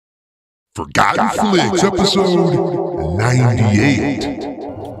Forgotten Flix, episode 98.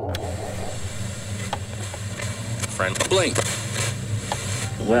 Friend Blink.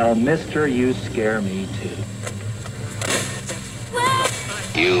 Well, mister, you scare me too.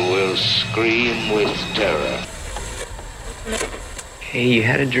 You will scream with terror. Hey, you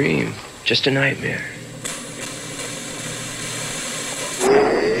had a dream. Just a nightmare.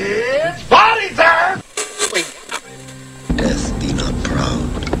 It's party time! Death be not proud,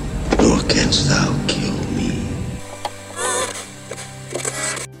 nor canst thou kill me.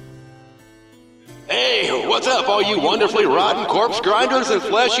 Hey, what's up, all you wonderfully rotten corpse grinders and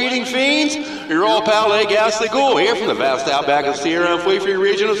flesh-eating fiends? Your old pal A. Ghastly Ghoul here from the vast outback of Sierra and Free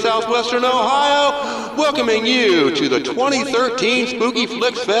region of southwestern Ohio, welcoming you to the 2013 Spooky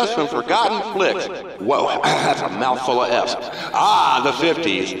Flix Fest from Forgotten Flix. Whoa, that's a mouthful of F's. The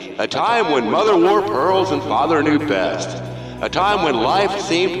 50s, a time when mother wore pearls and father knew best. A time when life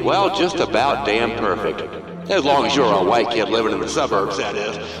seemed, well, just about damn perfect. As long as you're a white kid living in the suburbs, that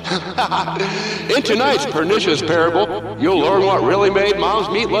is. In tonight's pernicious parable, you'll learn what really made Mom's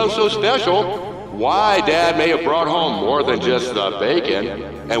meatloaf so special, why Dad may have brought home more than just the bacon,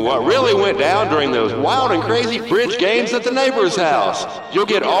 and what really went down during those wild and crazy bridge games at the neighbor's house. You'll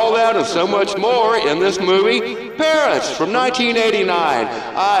get all that and so much more in this movie, Parents, from 1989.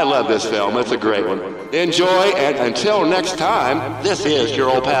 I love this film. It's a great one. Enjoy, and until next time, this is your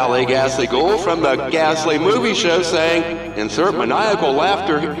old pal A. Ghastly Ghoul from the Ghastly Movie Show saying, insert maniacal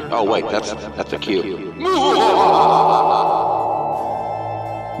laughter. Oh, wait, that's a cue.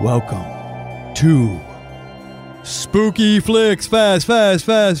 Welcome to Spooky Flix Fast. This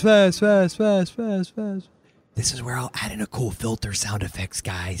is where I'll add in a cool filter sound effects,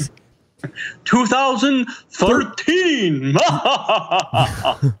 guys. 2013.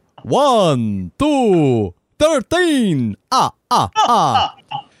 1, 2, 13.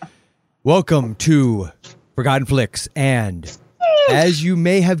 Welcome to Forgotten Flix, and as you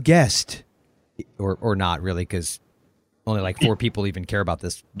may have guessed, or not really, because only like 4 people even care about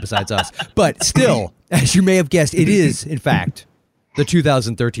this besides us, but still, as you may have guessed, it is, in fact, the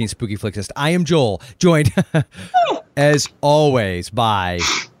 2013 Spooky Flix Fest. I am Joel, joined, as always, by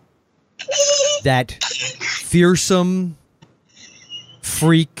that fearsome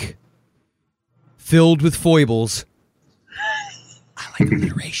freak filled with foibles. I like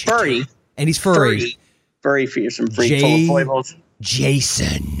alliteration. Furry. And he's furry. Furry fearsome freak full of foibles.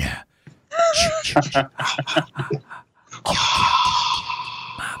 Jason.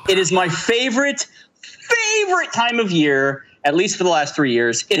 It is my favorite time of year, at least for the last 3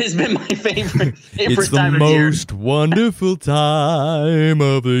 years. It has been my favorite time of year. It's the most wonderful time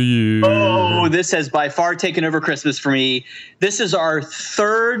of the year. Oh, this has by far taken over Christmas for me. This is our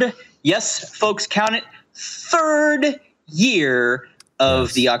third, yes, folks, count it, third year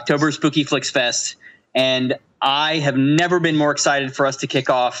of the October Spooky Flix Fest. And I have never been more excited for us to kick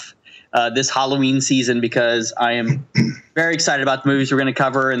off this Halloween season, because I am very excited about the movies we're going to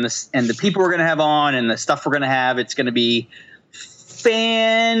cover and the people we're going to have on and the stuff we're going to have. It's going to be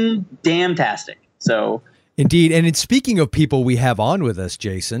fan-damn-tastic. So, indeed. And speaking of people we have on with us,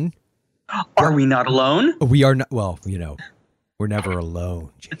 Jason. Are we not alone? We are not. Well, we're never alone,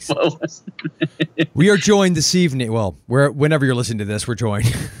 Jason. We are joined this evening. Well, whenever you're listening to this, we're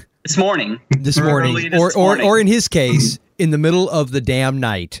joined. This morning. Or in his case, in the middle of the damn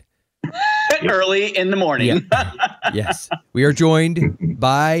night. Early in the morning. Yeah. Yes. We are joined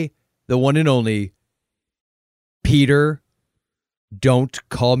by the one and only Peter. Don't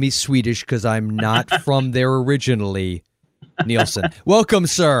call me Swedish because I'm not from there originally. Nielsen. Welcome,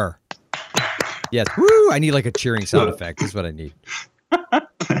 sir. Yes. Woo! I need like a cheering sound effect. That's what I need.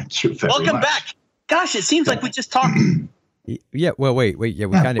 Welcome back. Gosh, it seems like we just talked. Yeah. Well, wait. Yeah,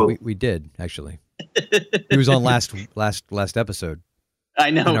 we did actually. He was on last episode. I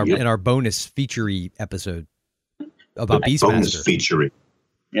know. In our bonus featurey episode about Beastmaster. Bonus featurey.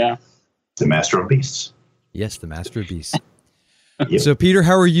 Yeah. The Master of Beasts. Yes, the Master of Beasts. Yep. So, Peter,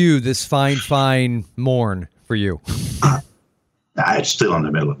 how are you this fine morn for you? It's still in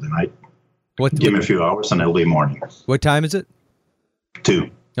the middle of the night. Give me a few hours and it'll be morning. What time is it? 2.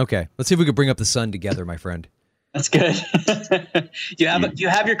 Okay. Let's see if we can bring up the sun together, my friend. That's good. Do you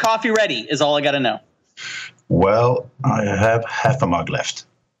have your coffee ready is all I got to know. Well, I have half a mug left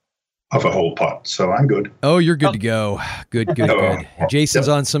of a whole pot, so I'm good. Oh, you're good to go. Good. Jason's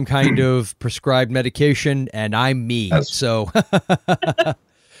on some kind of prescribed medication, and I'm me. So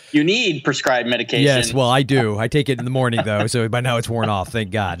you need prescribed medication. Yes, well, I do. I take it in the morning, though, so by now it's worn off.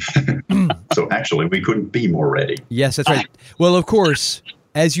 Thank God. So actually, we couldn't be more ready. Yes, that's right. Well, of course,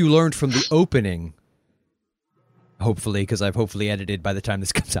 as you learned from the opening, hopefully, because I've hopefully edited by the time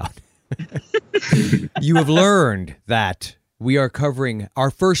this comes out. You have learned that we are covering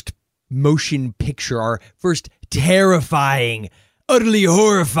our first motion picture, our first terrifying, utterly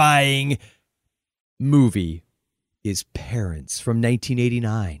horrifying movie is Parents from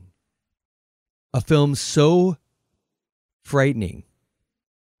 1989. A film so frightening.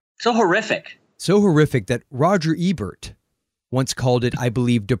 So horrific. So horrific that Roger Ebert once called it, I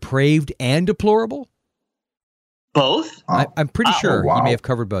believe, depraved and deplorable. Both? I'm pretty sure you may have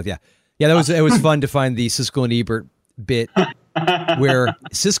covered both. Yeah. Yeah, it was fun to find the Siskel and Ebert bit where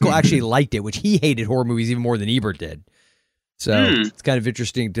Siskel actually liked it, which he hated horror movies even more than Ebert did. So it's kind of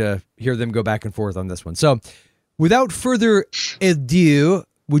interesting to hear them go back and forth on this one. So without further ado,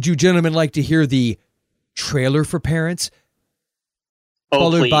 would you gentlemen like to hear the trailer for Parents?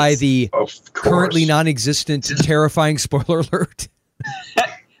 Followed by the currently non-existent terrifying spoiler alert?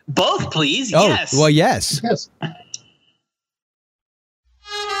 Both, please. Oh, yes. well, yes.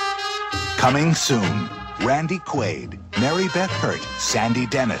 Coming soon, Randy Quaid, Mary Beth Hurt, Sandy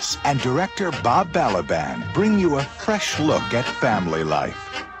Dennis, and director Bob Balaban bring you a fresh look at family life.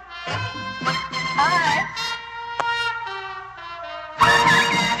 Hi.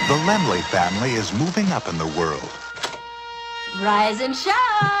 The Lemley family is moving up in the world, Rise and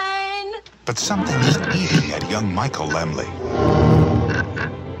shine. but something is eating at young Michael Lemley.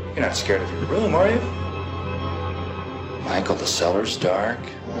 You're not scared of your room, are you? Michael, the cellar's dark.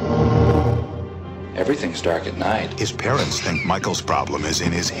 Everything's dark at night. His parents think Michael's problem is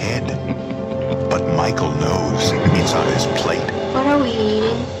in his head, but Michael knows it's on his plate. What are we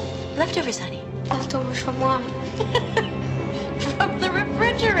eating? Leftovers, honey. Leftovers from what? From the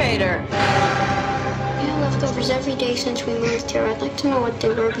refrigerator. We had leftovers every day since we moved here. I'd like to know what they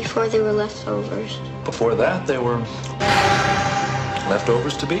were before they were leftovers. Before that, they were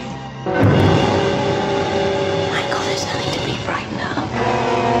leftovers to be. Michael, there's nothing to be frightened of.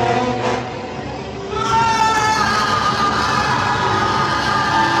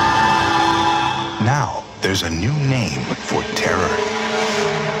 Now, there's a new name for terror.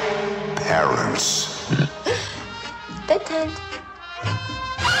 Parents. Bedtime.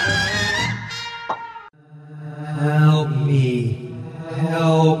 Help me.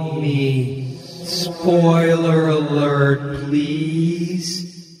 Help me. Spoiler alert,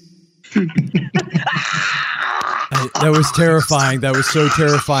 please. That was terrifying. That was so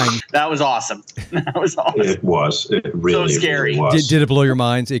terrifying. That was awesome. That was awesome. It was. It really, so scary. Really was. Did it blow your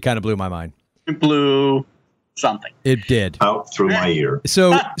minds? It kind of blew my mind. It blew something. It did. Out through my ear.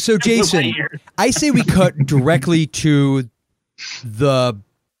 So Jason, I say we cut directly to the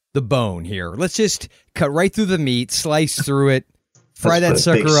bone here. Let's just cut right through the meat, slice through it, fry that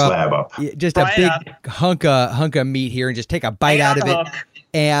sucker up. Just a big hunk of meat here, and just take a bite out of it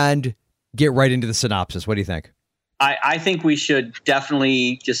and get right into the synopsis. What do you think? I think we should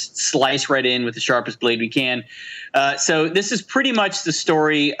definitely just slice right in with the sharpest blade we can. So this is pretty much the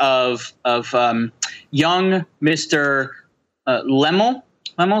story of young Mr. Lemmel.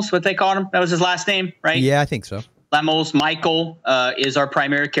 Lemmel's what they called him. That was his last name, right? Yeah, I think so. Lemmels. Michael is our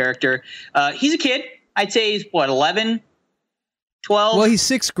primary character. He's a kid. I'd say he's, 11, 12? Well, he's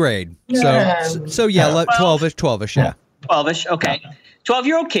sixth grade. So yeah, 12-ish, yeah. 12-ish, okay.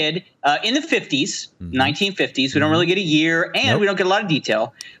 12-year-old kid in the 50s, 1950s. We don't really get a year, and we don't get a lot of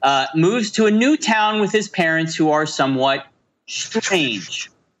detail. Moves to a new town with his parents who are somewhat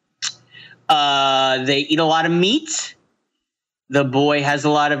strange. They eat a lot of meat. The boy has a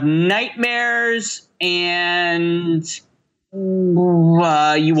lot of nightmares, and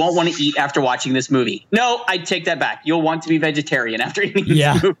you won't want to eat after watching this movie. No, I take that back. You'll want to be vegetarian after eating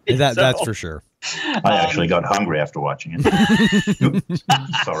this movie. That's for sure. I actually got hungry after watching it.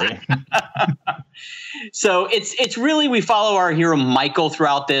 Sorry. So it's really, we follow our hero Michael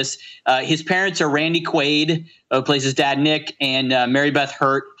throughout this. His parents are Randy Quaid, who plays his dad Nick, and Mary Beth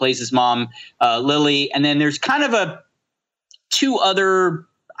Hurt plays his mom Lily. And then there's kind of two other,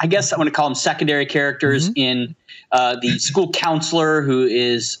 I guess I want to call them secondary characters in the school counselor, who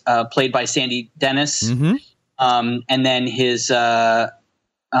is played by Sandy Dennis, and then his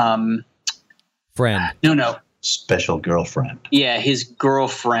friend. No. Special girlfriend. Yeah, his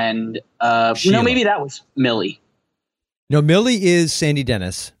girlfriend. No, maybe that was Millie. No, Millie is Sandy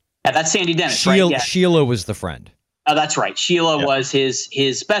Dennis. Yeah, that's Sandy Dennis, right? Yeah. Sheila was the friend. Oh, that's right. Sheila was his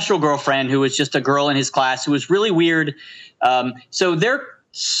special girlfriend, who was just a girl in his class who was really weird. So they're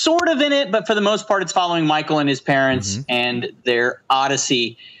sort of in it, but for the most part, it's following Michael and his parents and their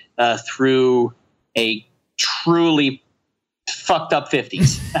odyssey through a truly fucked up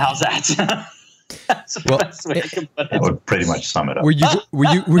 50s. How's that? That's the best way I can put it. That would pretty much sum it up. Were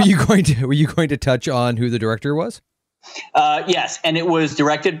you going to touch on who the director was? Yes, and it was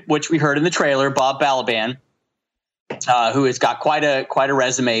directed, which we heard in the trailer, Bob Balaban, who has got quite a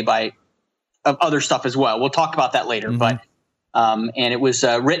resume of other stuff as well. We'll talk about that later. But and it was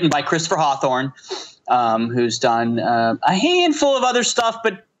written by Christopher Hawthorne, who's done a handful of other stuff.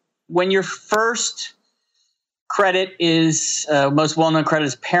 But when your first credit is most well-known credit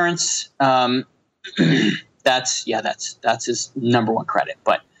is Parents, that's his number one credit.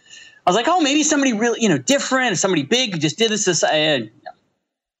 But I was like, oh, maybe somebody really, different, somebody big who just did this.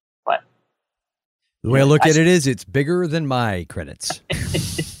 But the way I look at it is, it's bigger than my credits.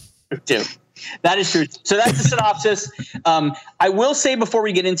 Too. That is true. So that's the synopsis. I will say before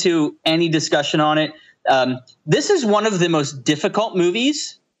we get into any discussion on it, this is one of the most difficult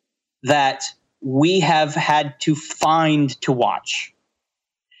movies that we have had to find to watch.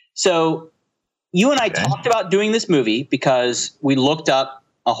 So you and I talked about doing this movie because we looked up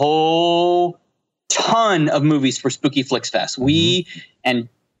a whole ton of movies for Spooky Flix Fest. And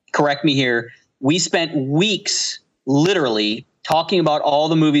correct me here, we spent weeks literally talking about all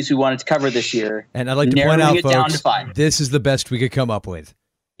the movies we wanted to cover this year. And I'd like to point out, folks, this is the best we could come up with.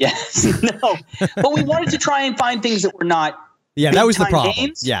 Yes. No. But we wanted to try and find things that were not that was the problem.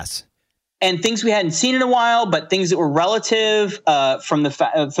 Games, yes. And things we hadn't seen in a while, but things that were relative from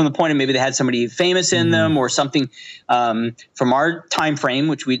the point of maybe they had somebody famous in them or something from our time frame,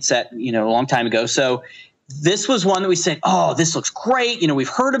 which we'd set a long time ago. So this was one that we said, oh, this looks great. We've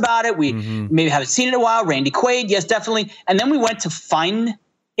heard about it. We maybe haven't seen it in a while. Randy Quaid, yes, definitely. And then we went to find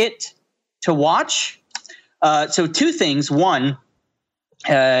it to watch. So two things. One,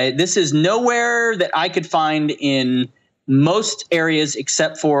 this is nowhere that I could find in most areas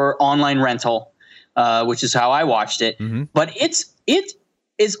except for online rental, which is how I watched it. But it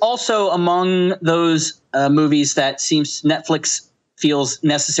is also among those movies that seems Netflix feels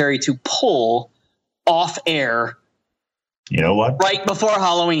necessary to pull off air. You know what? Right before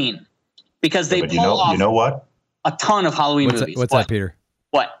Halloween, because they pull off. You know what? A ton of Halloween movies. What's that, Peter?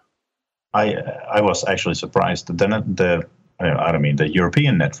 What? I was actually surprised. The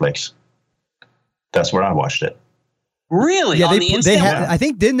European Netflix. That's where I watched it. Really? Yeah, on the instant? I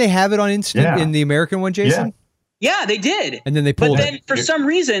think, didn't they have it on instant in the American one, Jason? Yeah, they did. And then they pulled But then for some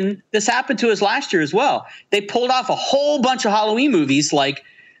reason, this happened to us last year as well. They pulled off a whole bunch of Halloween movies like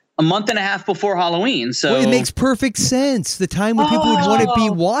a month and a half before Halloween. So it makes perfect sense. The time when people would want to be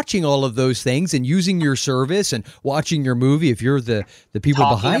watching all of those things and using your service and watching your movie if you're the people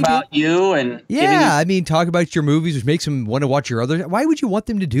talking behind about it. you and talk about your movies, which makes them want to watch your other. Why would you want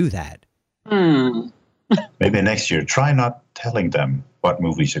them to do that? Maybe next year, try not telling them what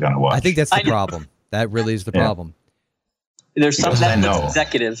movies you're going to watch. I think that's the problem. That really is the problem. There's some Netflix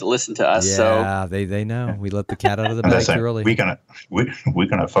executives that listen to us. Yeah, they know. We let the cat out of the bag too early. We're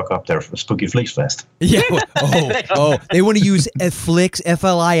gonna fuck up their Spooky Flix Fest. Yeah. They want to use Flix,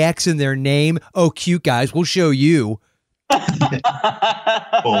 Flix in their name. Oh, cute guys. We'll show you.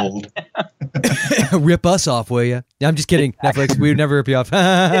 Bold. Rip us off, will you? I'm just kidding. Netflix, we would never rip you off.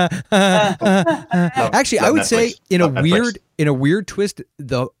 Actually, I would say in a weird twist,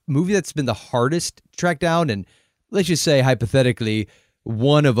 the movie that's been the hardest to track down, and let's just say hypothetically,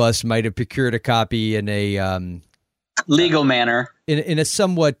 one of us might have procured a copy in a legal manner. In a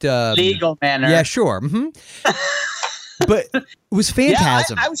somewhat legal manner. Yeah, sure. But it was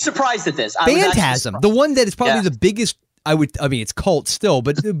Phantasm. I was surprised at this. Phantasm, the one that is probably the biggest. It's cult still,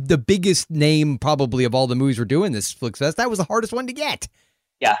 but the biggest name probably of all the movies we're doing this Flix Fest. That was the hardest one to get.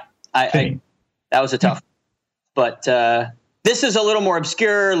 Yeah, that was a tough. But this is a little more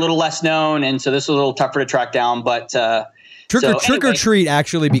obscure, a little less known, and so this was a little tougher to track down. But Trick or Treat,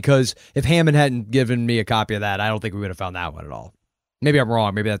 actually, because if Hammond hadn't given me a copy of that, I don't think we would have found that one at all. Maybe I'm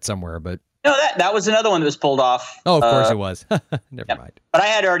wrong. Maybe that's somewhere, but no, that was another one that was pulled off. Oh, of course it was. Never mind. But I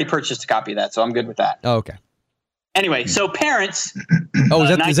had already purchased a copy of that, so I'm good with that. Oh, okay. Anyway, so Parents. Oh,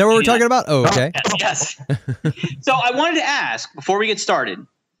 is that what we're talking about? Oh, okay. Yes. So I wanted to ask before we get started,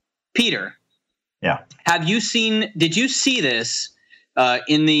 Peter. Yeah. Did you see this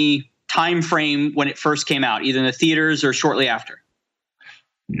in the time frame when it first came out, either in the theaters or shortly after?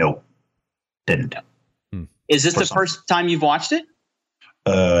 Nope. Didn't. Is this the first time you've watched it?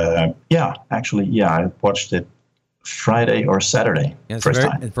 Yeah, actually, yeah. I watched it Friday or Saturday. Yeah,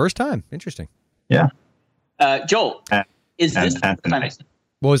 time. First time. Interesting. Yeah. Joel, is this the first time?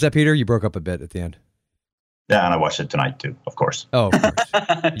 What was that, Peter? You broke up a bit at the end. Yeah, and I watched it tonight too, of course. Oh, of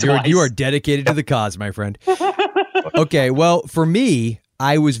course. You are dedicated to the cause, my friend. Okay, well, for me,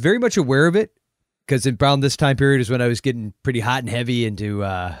 I was very much aware of it because around this time period is when I was getting pretty hot and heavy into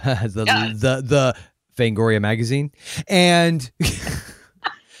the Fangoria magazine, and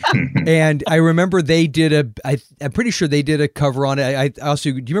And I remember they did I'm pretty sure they did a cover on it. I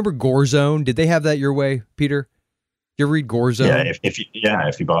also, do you remember Gore Zone? Did they have that your way, Peter? You ever read Gore Zone? Yeah,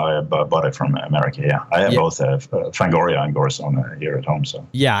 if you bought it from America, yeah. I have both Fangoria and Gore Zone here at home. So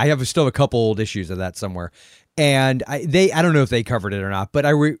yeah, I have still a couple old issues of that somewhere. And I don't know if they covered it or not, but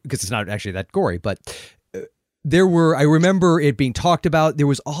because it's not actually that gory, but I remember it being talked about. It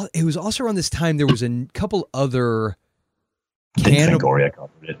was also around this time there was a couple other Fangoria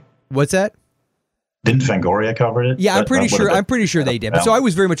covered it. What's that? Didn't Fangoria cover it? Yeah, I'm pretty sure they did. So I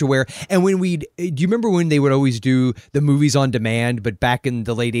was very much aware. And when do you remember when they would always do the movies on demand, but back in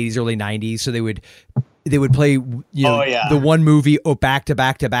the late 80s, early 90s, so they would play, the one movie back to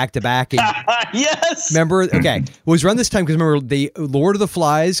back to back to back. Yes. Remember? Okay. It was around this time because remember the Lord of the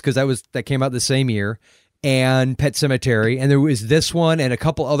Flies, because that came out the same year, and Pet Sematary, and there was this one and a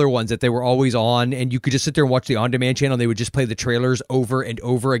couple other ones that they were always on, and you could just sit there and watch the on-demand channel, and they would just play the trailers over and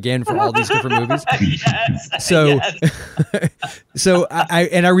over again for all these different movies. Yes. So, so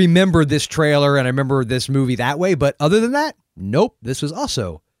I remember this trailer and I remember this movie that way, but other than that, nope. This was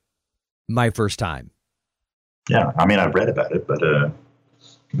also my first time. Yeah, I mean, I've read about it, but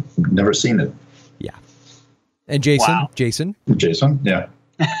never seen it. Yeah. And Jason? Wow. Jason, yeah.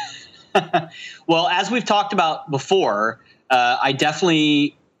 Well, as we've talked about before, I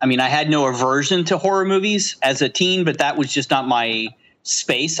had no aversion to horror movies as a teen, but that was just not my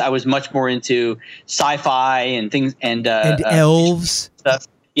space. I was much more into sci-fi and things and elves stuff.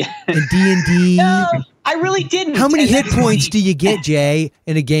 Yeah. And D&D. No, I really didn't. How many hit points do you get, Jay,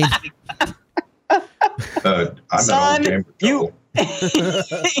 in a game? I'm an old gamer.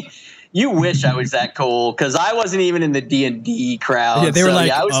 You wish I was that cool, because I wasn't even in the D&D crowd. Yeah, they were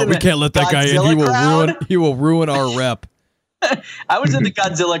we can't let that guy in. He will ruin our rep. I was in the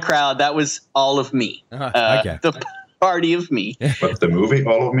Godzilla crowd. That was all of me. Okay. The party of me. But the movie,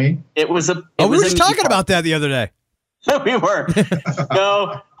 All of Me? It was a. We were just talking about that the other day. We were.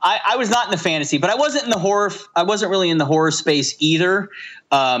 No, I was not in the fantasy, but I wasn't in the horror. I wasn't really in the horror space either.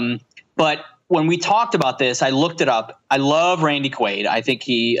 But when we talked about this, I looked it up. I love Randy Quaid. I think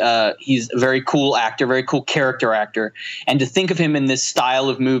he's a very cool actor, very cool character actor. And to think of him in this style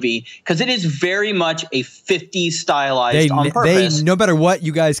of movie, because it is very much a 50s stylized on purpose. No matter what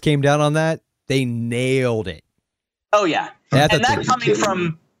you guys came down on that, they nailed it. Oh, yeah. And that coming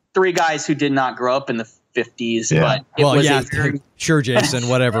from three guys who did not grow up in the 50s. Yeah. But it was sure, Jason,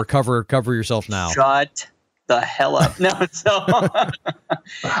 whatever. Cover yourself now. Shut the hell up. No, so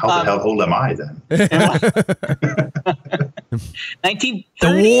how the hell old am I then? 1930?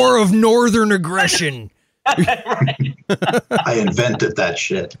 The War of Northern Aggression. Right. I invented that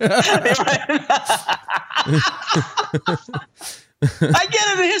shit. I get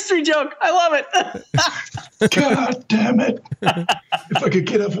it, a history joke. I love it. God damn it. If I could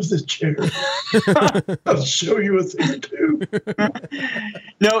get off of this chair, I'll show you a thing or two.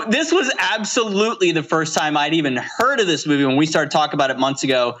 No, this was absolutely the first time I'd even heard of this movie when we started talking about it months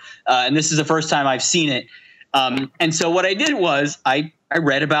ago. And this is the first time I've seen it. And so what I did was I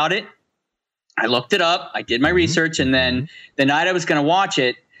read about it. I looked it up. I did my research. And then the night I was going to watch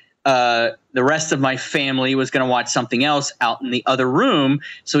it, the rest of my family was going to watch something else out in the other room.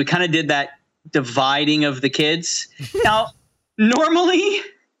 So we kind of did that dividing of the kids. Now, normally,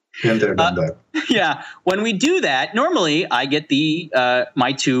 when we do that, normally I get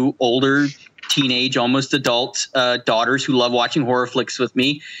my two older teenage, almost adult daughters who love watching horror flicks with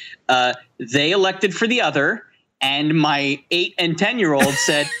me. They elected for the other. And my 8 and 10-year-old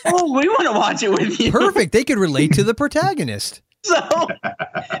said, "Oh, we want to watch it with you." Perfect. They could relate to the protagonist.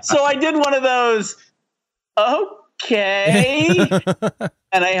 So I did one of those, okay.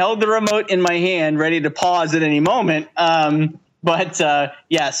 And I held the remote in my hand, ready to pause at any moment. So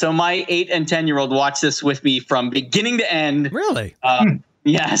my 8 and 10-year-old watched this with me from beginning to end. Really?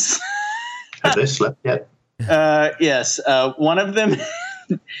 Yes. Have they slept yet? Yes. One of them,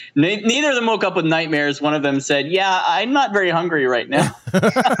 neither of them woke up with nightmares. One of them said, "Yeah, I'm not very hungry right now."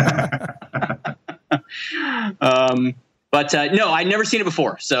 But no, I'd never seen it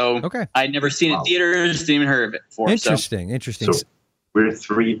before. So I'd never seen it in theaters, didn't even heard of it before. Interesting. So we're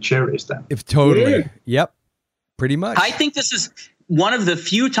 3 cherries then. Totally. Yeah. Yep. Pretty much. I think this is one of the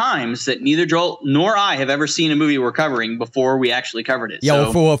few times that neither Joel nor I have ever seen a movie we're covering before we actually covered it.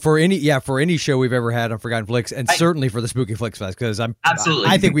 Yeah, for any show we've ever had on Forgotten Flicks, and certainly for the Spooky Flicks Fest, because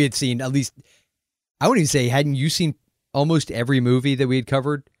I think we had seen at least, I wouldn't even say, hadn't you seen almost every movie that we had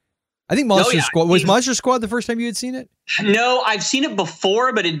covered? I think Monster Squad. Was Monster Squad the first time you had seen it? No, I've seen it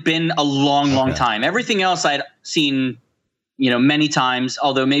before, but it'd been a long time. Everything else I'd seen many times,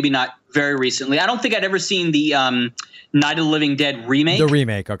 although maybe not very recently. I don't think I'd ever seen the Night of the Living Dead remake. The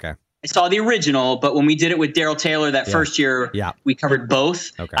remake, okay. I saw the original, but when we did it with Daryl Taylor that first year, we covered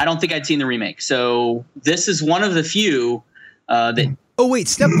both. Okay. I don't think I'd seen the remake. So this is one of the few that... Oh, wait,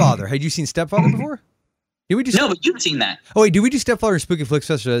 Stepfather. Had you seen Stepfather before? Did we do No, but you've seen that. Oh, wait, did we do Stepfather and Spooky Flix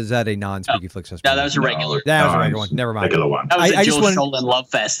Fest, or is that a non-Spooky Flix Fest? No, that was a regular. That was a regular one. Never mind. Regular one. That was a Jill Scholen Love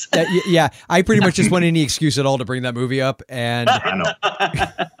Fest. Yeah, I pretty much just want any excuse at all to bring that movie up, and I know.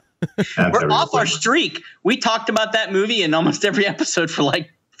 We're off our streak. We talked about that movie in almost every episode for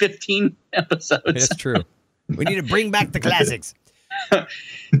like 15 episodes. That's true. We need to bring back the classics.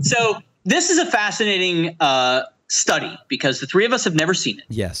 So this is a fascinating study because the three of us have never seen it.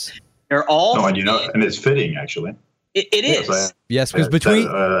 Yes. They're all... No, and it's fitting, actually. It is. Yes, because between...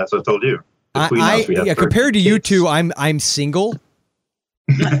 as I told you. Compared to you two, I'm single.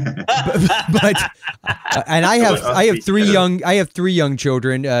 but and I have three young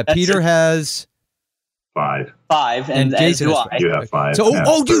children. Peter has 5. And Jason do I. You have 5.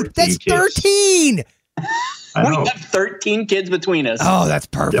 So dude, that's 13. I know. We have 13 kids between us. Oh, that's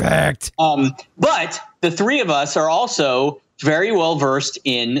perfect. But the three of us are also very well versed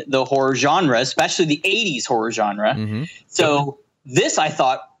in the horror genre, especially the 80s horror genre. Mm-hmm. So this,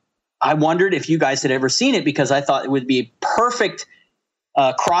 I wondered if you guys had ever seen it, because I thought it would be a perfect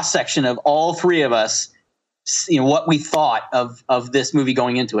cross section of all three of us, what we thought of this movie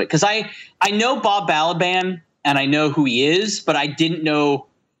going into it. Because I know Bob Balaban and I know who he is, but I didn't know.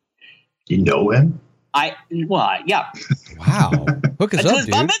 You know him? Yeah. Wow. Hook us up, dude.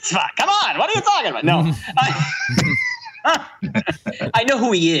 Bar mitzvah. Come on. What are you talking about? No. I know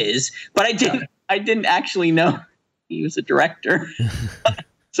who he is, but I didn't actually know he was a director.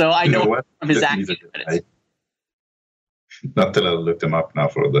 So I know of his acting credits. Not that I looked him up now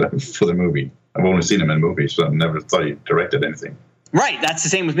for the movie. I've only seen him in movies, so I never thought he directed anything. Right, that's the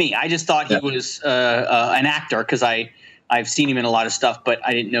same with me. I just thought he was an actor because I've seen him in a lot of stuff, but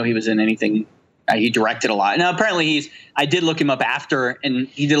I didn't know he was in anything. He directed a lot. Now apparently I did look him up after, and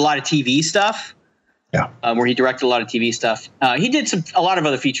he did a lot of TV stuff. Yeah, where he directed a lot of TV stuff. He did a lot of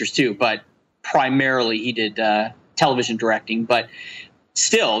other features too, but primarily he did television directing. But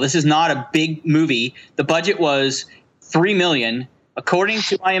still, this is not a big movie. The budget was $3 million. According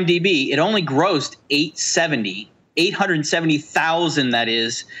to IMDb, it only grossed $870,000. That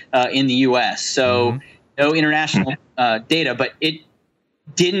is in the U.S. So no international data, but it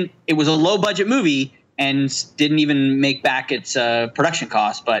didn't. It was a low budget movie and didn't even make back its production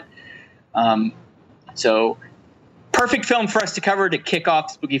costs. But so perfect film for us to cover to kick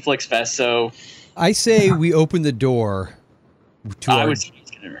off Spooky Flix Fest. So I say we open the door to our...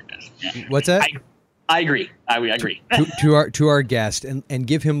 What's that? I agree. I agree. to our guest and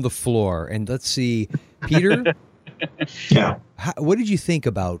give him the floor. And let's see, Peter. Yeah. What did you think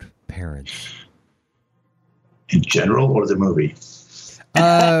about Parents? In general, or the movie?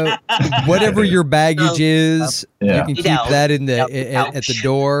 Whatever your baggage is, you can keep that in the at the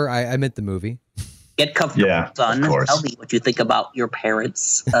door. I meant the movie. Get comfortable, son. Tell me what you think about your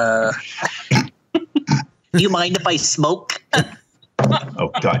Parents. Do you mind if I smoke? Oh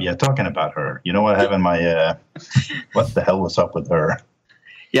God, yeah. Talking about her, you know what I have in my what the hell was up with her?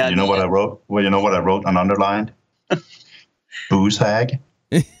 Yeah. You know what I wrote? Well, you know what I wrote and underlined? Booze hag.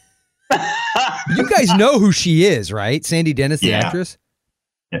 You guys know who she is, right? Sandy Dennis, the actress.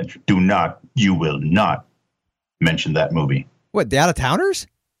 Yeah. You will not mention that movie. What, the Out of Towners?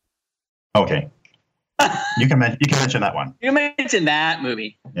 Okay. You can mention that one. You mentioned that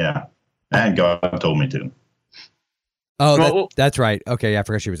movie. Yeah, and God told me to. Oh, that's right. Okay, I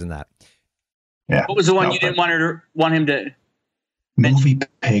forgot she was in that. Yeah. What was the one you didn't want him to? Movie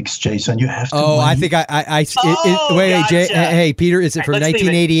Pigs, Jason. You have to. Oh, wait. I think wait, gotcha. Jay, hey, Peter, is it from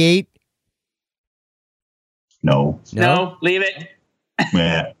 1988? No, leave it.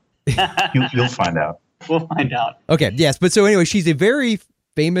 Yeah, you'll find out. We'll find out. Okay, yes, but so anyway, she's a very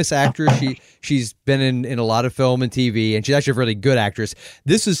famous actress. She's been in a lot of film and TV, and she's actually a really good actress.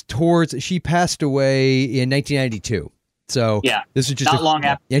 This is she passed away in 1992. So yeah, this is just not long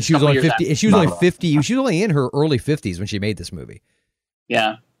after. And she was only 50. And she was only 50. She was only in her early 50s when she made this movie.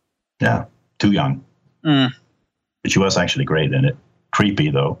 Yeah. Yeah. Too young. Mm. But she was actually great in it. Creepy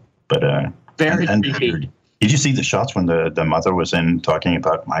though, but very creepy. Weird. Did you see the shots when the mother was in talking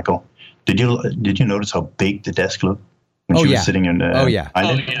about Michael? Did you notice how big the desk looked when she was sitting in the island? Oh yeah.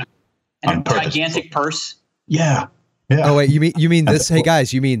 And a gigantic purse. Yeah. Yeah. Oh wait, you mean this? Hey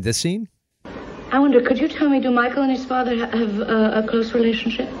guys, you mean this scene? I wonder, could you tell me, do Michael and his father have a close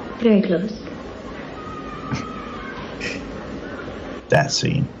relationship? Very close. That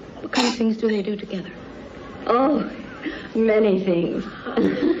scene. What kind of things do they do together? Oh, Many things.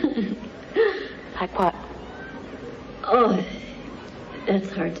 Like what? Oh,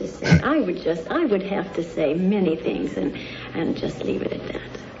 that's hard to say. I would have to say many things and just leave it at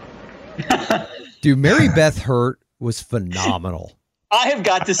that. Dude, Mary Beth Hurt was phenomenal. I have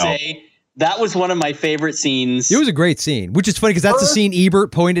got to say, that was one of my favorite scenes. It was a great scene, which is funny because that's the scene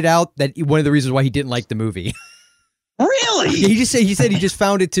Ebert pointed out that one of the reasons why he didn't like the movie. Really? He said he just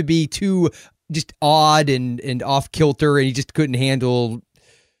found it to be too just odd and off kilter, and he just couldn't handle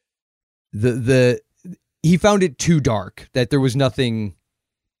he found it too dark, that there was nothing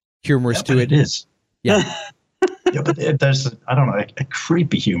humorous to it. It is. Yeah. Yeah, but there's, I don't know, a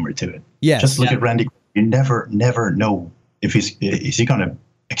creepy humor to it. Yes. Just look at Randy. You never know if is he going to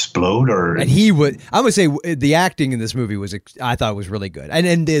explode or. And he would. I would say the acting in this movie I thought was really good.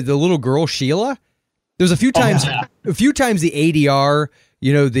 And the little girl Sheila. There was a few times the ADR.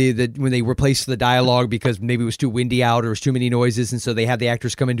 You know, the when they replaced the dialogue because maybe it was too windy out or there was too many noises, and so they had the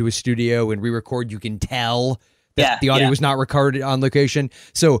actors come into a studio and re-record. You can tell that the audio was not recorded on location.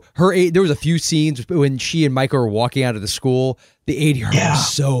 So there was a few scenes when she and Michael were walking out of the school. The ADR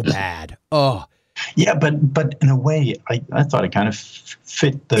was so bad. Oh. Yeah, but in a way, I thought it kind of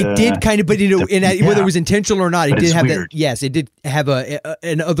fit the. It did kind of, but whether it was intentional or not, it did have weird. that. Yes, it did have an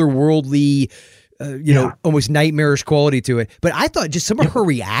otherworldly. Almost nightmarish quality to it. But I thought just some of her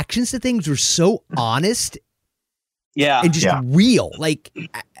reactions to things were so honest. Yeah. And just real. Like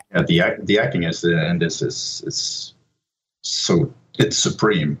the acting is and this is so it's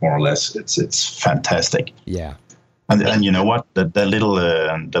supreme, more or less. It's fantastic. Yeah. And you know what? The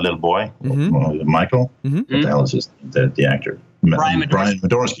little boy, Michael, what the hell is the actor? Brian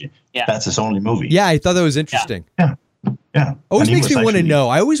Madorsky. Yeah. That's his only movie. Yeah, I thought that was interesting. Yeah. Always makes me want to know.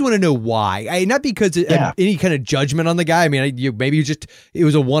 I always want to know why. Not because any kind of judgment on the guy. I mean, maybe it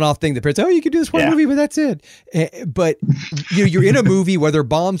was a one-off thing. The parents, you could do this one movie, but that's it. But you're in a movie, whether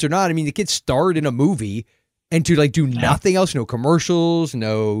bombs or not. I mean, the kid starred in a movie, and to do nothing else, no commercials,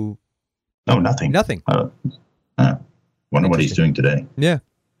 nothing. Nothing. Wonder what he's doing today. Yeah.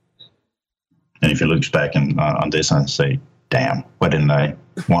 And if he looks back on this and say, "Damn, why didn't I?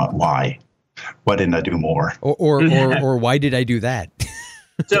 Why? Why didn't I do more?" Or why did I do that?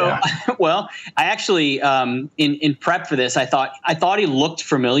 So, well, I actually in prep for this, I thought he looked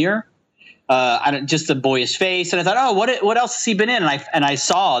familiar. Just the boyish face, and I thought, oh, what else has he been in? And I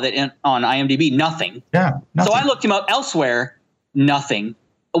saw that on IMDb, nothing. Yeah. Nothing. So I looked him up elsewhere, nothing.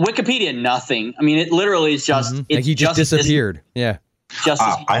 Wikipedia, nothing. I mean, it literally is just like he just disappeared. Yeah.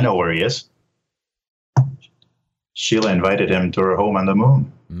 I know where he is. Sheila invited him to her home on the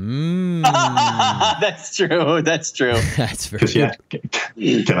moon. That's true. That's very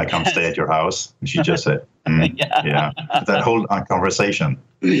good. Can I come stay at your house? And she just said, yeah. That whole conversation.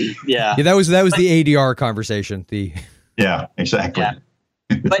 Yeah. That was the ADR conversation. Yeah, exactly. Yeah.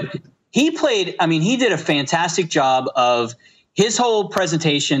 But he did a fantastic job of his whole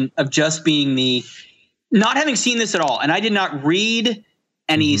presentation of just being not having seen this at all. And I did not read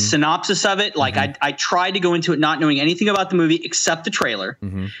any synopsis of it. Like I tried to go into it not knowing anything about the movie except the trailer,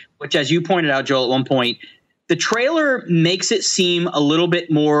 which, as you pointed out, Joel, at one point, the trailer makes it seem a little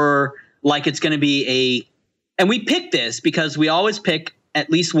bit more like it's going to be and we picked this because we always pick at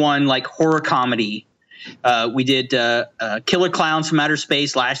least one horror comedy. We did Killer Clowns from Outer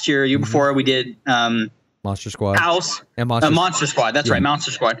Space last year. Year before we did Monster Squad. House. And Monster Squad. That's right.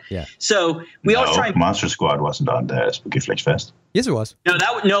 Monster Squad. Yeah. So we always try. Monster Squad wasn't on the Spooky Flix Fest. Yes, it was. No,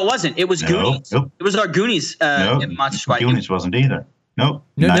 it wasn't. It was Goonies. Nope. It was our Goonies Monster Squad. Goonies wasn't either. Nope.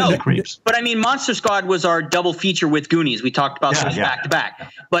 No. The Creeps. But I mean, Monster Squad was our double feater with Goonies. We talked about those back to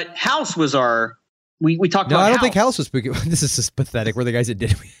back. But House was our. We talked about. No, I don't think House was spooky. This is just pathetic. We're the guys that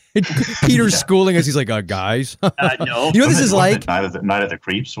did it. Peter's schooling us. He's like, guys. No. You know what this is like? Night of the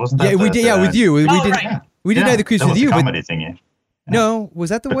Creeps, wasn't that? Yeah, we did. Yeah, with you. We did. Right. We did Night of the Creeps with you. Comedy thing. Yeah. No,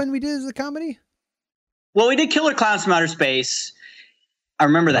 was that the one we did as a comedy? Well, we did Killer Clowns from Outer Space. I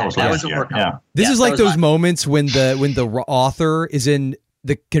remember that. That was a workout. Yeah. This is like those moments when the author is in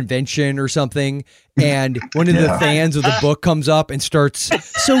the convention or something, and one of the fans of the book comes up and starts.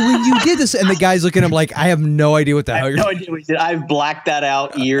 So when you did this, and the guy's looking at him like, I have no idea what the hell. No idea what you did. I've blacked that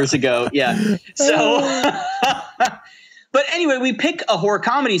out years ago. Yeah. So, but anyway, we pick a horror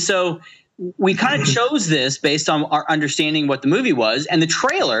comedy. So we kind of chose this based on our understanding what the movie was, and the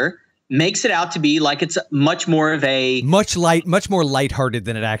trailer makes it out to be like it's much more of a much more lighthearted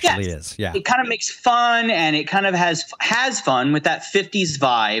than it actually is. Yeah. It kind of makes fun, and it kind of has fun with that 50s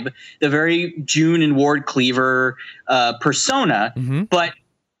vibe, the very June and Ward Cleaver persona, but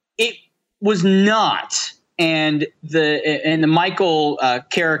it was not. And the Michael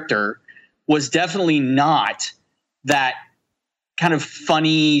character was definitely not that kind of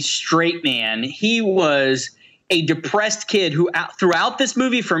funny straight man. He was a depressed kid who throughout this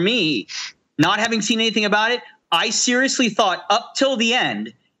movie, for me, not having seen anything about it, I seriously thought up till the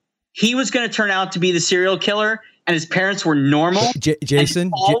end he was going to turn out to be the serial killer and his parents were normal.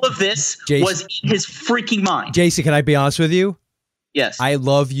 Jason, all of this was in his freaking mind. Jason, can I be honest with you? Yes. I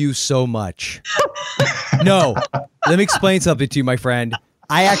love you so much. No, let me explain something to you, my friend.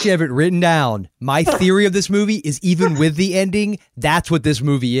 I actually have it written down. My theory of this movie is even with the ending, that's what this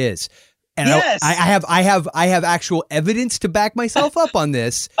movie is. And yes. I have actual evidence to back myself up on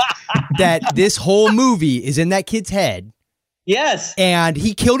this, that this whole movie is in that kid's head. Yes. And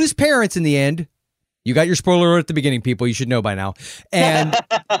he killed his parents in the end. You got your spoiler alert at the beginning, people. You should know by now. And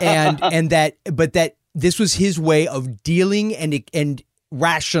that this was his way of dealing and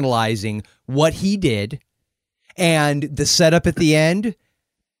rationalizing what he did, and the setup at the end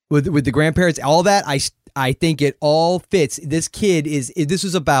with the grandparents, all that. I think it all fits. This kid this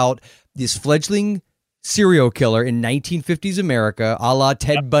was about this fledgling serial killer in 1950s America, a la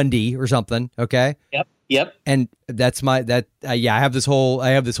Ted Bundy or something. Okay. Yep. And that's I have this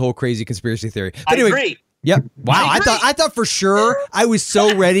whole crazy conspiracy theory. But anyway, agree. Yep. Wow. I thought for sure I was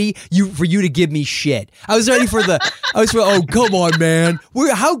so ready for you to give me shit. I was ready for oh, come on, man.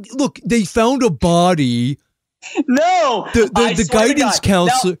 Look, they found a body. No. The guidance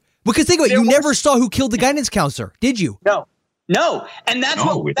counselor. Because think about it, you never saw who killed the guidance counselor, did you? No. And that's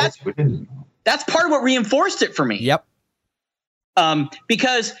that's part of what reinforced it for me. Yep.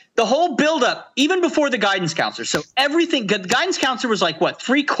 Because the whole buildup, even before the guidance counselor, so everything, the guidance counselor was like, what,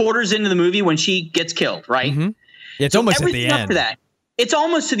 3/4 into the movie when she gets killed, right? Mm-hmm. Yeah, it's almost at the end. Up to that, it's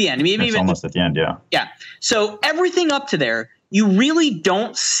almost to the end. I mean, it's almost at the end, yeah. Yeah. So everything up to there, you really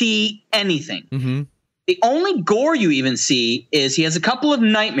don't see anything. Mm-hmm. The only gore you even see is he has a couple of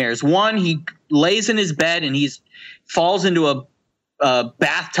nightmares. One, he lays in his bed and falls into a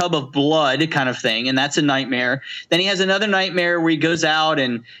bathtub of blood kind of thing, and that's a nightmare. Then he has another nightmare where he goes out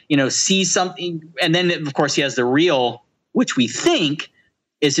and sees something, and then of course he has the real, which we think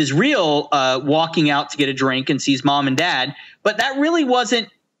is his real walking out to get a drink and sees mom and dad, but that really wasn't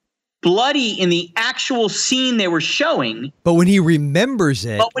bloody in the actual scene they were showing. But when he remembers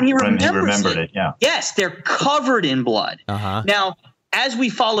it, yeah. Yes, they're covered in blood. Uh-huh. Now, as we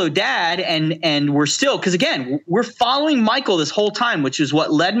follow Dad, and we're still, because again, we're following Michael this whole time, which is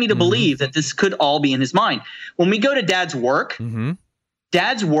what led me to believe that this could all be in his mind. When we go to Dad's work,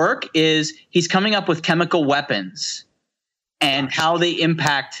 Dad's work is he's coming up with chemical weapons and how they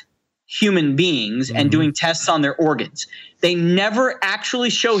impact human beings and doing tests on their organs. They never actually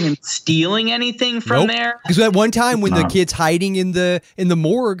show him stealing anything from there. Because at one time when the kid's hiding in the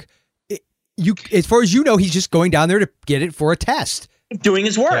morgue, as far as you know, he's just going down there to get it for a test. Doing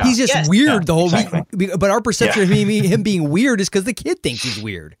his work. Yeah. He's just weird the whole week. But our perception of him being weird is because the kid thinks he's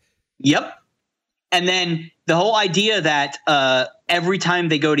weird. Yep. And then the whole idea that every time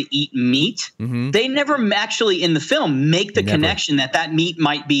they go to eat meat, they never actually in the film make the connection that meat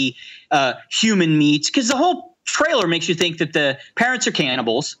might be human meat. Because the whole trailer makes you think that the parents are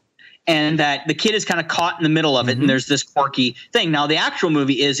cannibals and that the kid is kind of caught in the middle of it. And there's this quirky thing. Now, the actual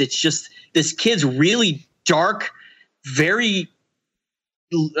movie it's just this kid's really dark, very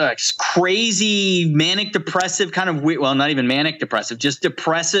crazy, manic depressive kind of weird, well, not even manic depressive, just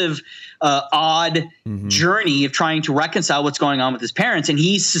depressive, odd journey of trying to reconcile what's going on with his parents. And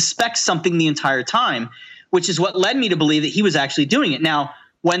he suspects something the entire time, which is what led me to believe that he was actually doing it. Now,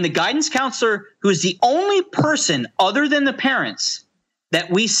 when the guidance counselor, who is the only person other than the parents that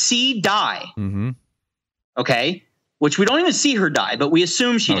we see die, okay, which we don't even see her die, but we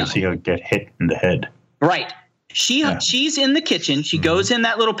assume she died. We see her get hit in the head. Right. She's in the kitchen. She goes in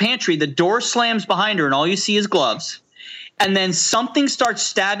that little pantry. The door slams behind her, and all you see is gloves. And then something starts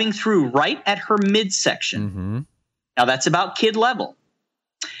stabbing through right at her midsection. Now, that's about kid level.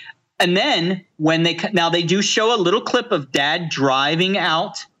 And then when they do show a little clip of Dad driving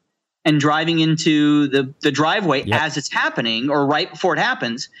out and driving into the driveway as it's happening, or right before it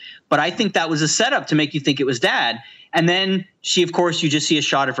happens. But I think that was a setup to make you think it was Dad. And then she, of course, you just see a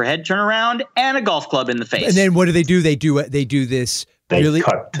shot of her head turn around and a golf club in the face. And then what do? They do this really,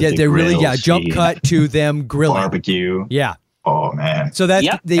 jump cut to them grilling barbecue. Yeah. Oh man. So that's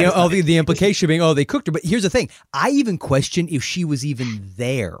the implication being, they cooked her. But here's the thing: I even question if she was even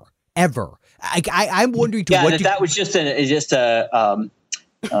there ever. I'm wondering that was just a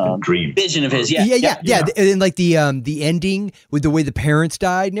dream vision of his. Yeah. And like the ending with the way the parents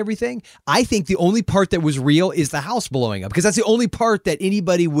died and everything. I think the only part that was real is the house blowing up, because that's the only part that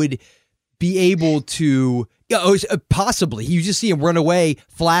anybody would be able to Yeah, possibly. You just see him run away,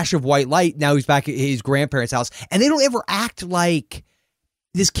 flash of white light. Now he's back at his grandparents' house. And they don't ever act like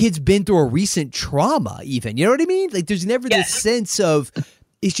this kid's been through a recent trauma even. You know what I mean? Like there's never this sense of,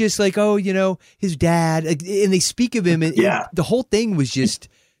 it's just like, oh, his dad. And they speak of him. And the whole thing was just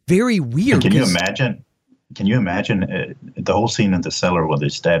very weird. Can you imagine? Can you imagine the whole scene in the cellar where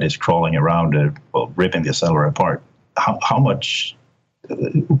his dad is crawling around, ripping the cellar apart? How much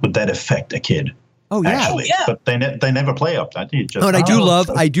would that affect a kid? Oh yeah, actually. But they never play up that. You just, and I do love.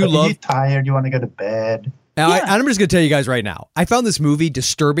 Are you tired? You want to go to bed? Now, I'm just going to tell you guys right now. I found this movie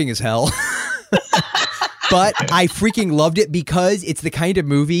disturbing as hell, but I freaking loved it because it's the kind of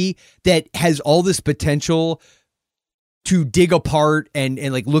movie that has all this potential to dig apart and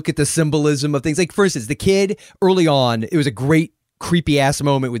like look at the symbolism of things. Like for instance, the kid early on, it was a great creepy ass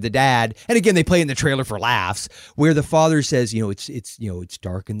moment with the dad. And again, they play in the trailer for laughs where the father says, it's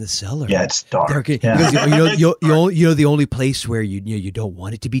dark in the cellar. Yeah, it's dark. He goes, the only place where you don't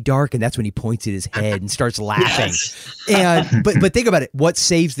want it to be dark. And that's when he points at his head and starts laughing. And, but think about it. What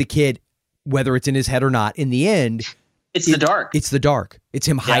saves the kid, whether it's in his head or not, in the end, it's the dark. It's the dark. It's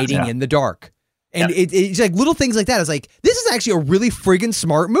him hiding in the dark. And it's like little things like that. It's like, this is actually a really friggin'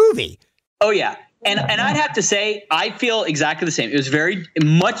 smart movie. Oh, yeah. And I'd have to say, I feel exactly the same. It was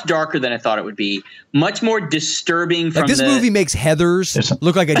much darker than I thought it would be. Much more disturbing. From this movie makes Heathers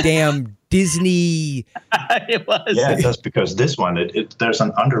look like a damn Disney. It was. Yeah, it does, because this one, there's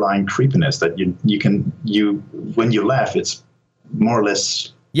an underlying creepiness that you when you laugh, it's more or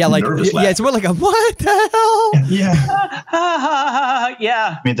less. Yeah, like it's more like a what the hell? Yeah.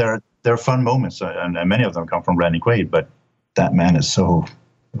 Yeah. I mean, there are fun moments, and many of them come from Randy Quaid, but that man is so.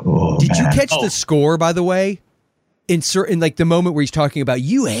 Oh, Did you catch the score, by the way? In like the moment where he's talking about,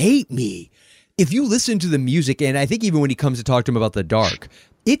 you hate me. If you listen to the music, and I think even when he comes to talk to him about the dark,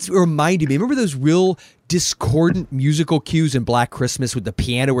 it's reminded me. Remember those real discordant musical cues in Black Christmas with the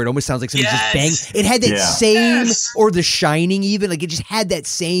piano where it almost sounds like somebody's just banging? It had that same, or The Shining even, like it just had that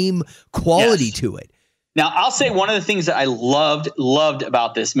same quality to it. Now, I'll say one of the things that I loved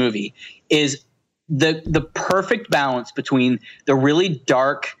about this movie is the perfect balance between the really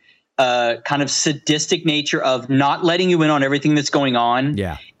dark, kind of sadistic nature of not letting you in on everything that's going on,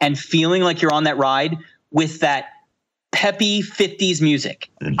 and feeling like you're on that ride with that peppy 50s music.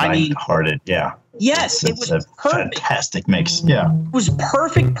 Light-hearted, Yes, it was a perfect. Fantastic mix. Yeah, it was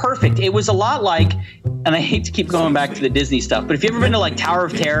perfect. It was a lot like, and I hate to keep going back to the Disney stuff, but if you've ever been to like Tower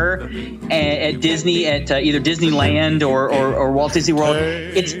of Terror at Disney, at either Disneyland or Walt Disney World,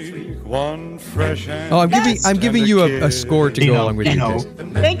 it's. I'm giving you a score to go along with you.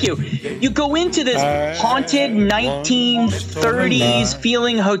 Thank you. You go into this haunted 1930s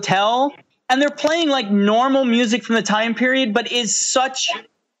feeling hotel, and they're playing like normal music from the time period, but is such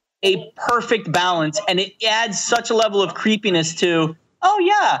a perfect balance, and it adds such a level of creepiness to,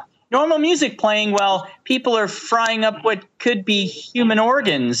 normal music playing while people are frying up what could be human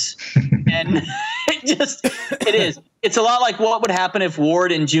organs. And it is. It's a lot like what would happen if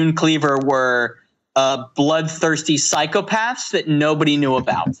Ward and June Cleaver were bloodthirsty psychopaths that nobody knew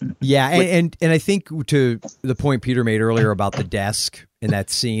about. Yeah, and I think to the point Peter made earlier about the desk in that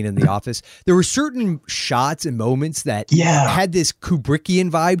scene in the office, there were certain shots and moments that had this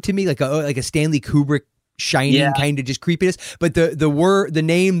Kubrickian vibe to me, like a Stanley Kubrick Shining kind of just creepiness. But the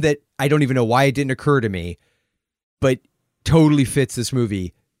name that I don't even know why it didn't occur to me, but totally fits this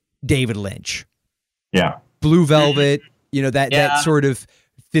movie, David Lynch. Yeah. Blue Velvet, that sort of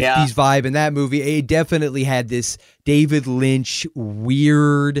 50s vibe in that movie. It definitely had this David Lynch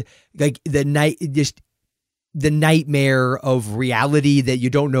weird, like the nightmare of reality that you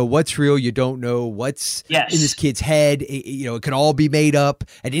don't know what's real. You don't know what's in this kid's head. It could all be made up.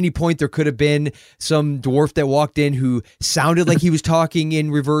 At any point, there could have been some dwarf that walked in who sounded like he was talking in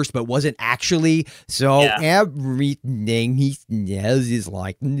reverse, but wasn't actually. So everything he says is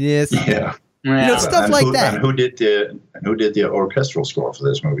like this. Yeah. Stuff like that. And who did the orchestral score for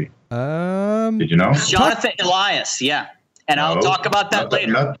this movie? Did you know? Jonathan Elias. Yeah, and I'll talk about that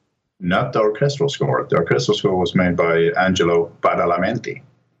later. Not the orchestral score. The orchestral score was made by Angelo Badalamenti.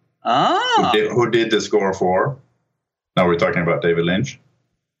 Who did the score for? Now we're talking about David Lynch.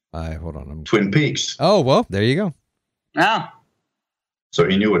 Hold on. Twin Peaks. Oh well, there you go. Oh. So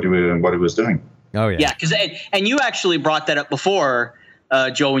he knew what he was doing. Oh yeah. Yeah, because and you actually brought that up before.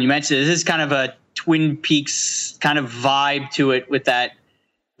 Joel, when you mentioned it, this is kind of a Twin Peaks kind of vibe to it with that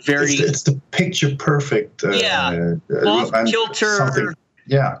very... It's the picture perfect... off-kilter...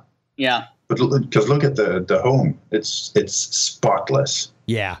 Yeah. Yeah. But because look at the home. It's spotless.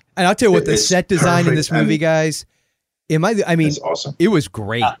 Yeah. And I'll tell you what, the set design in this movie, guys, it's awesome. It was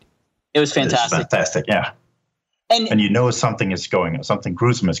great. It was fantastic. It's fantastic, yeah. And you know something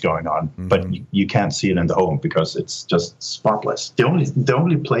gruesome is going on, but you can't see it in the home because it's just spotless. The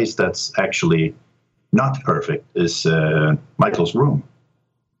only place that's actually not perfect is Michael's room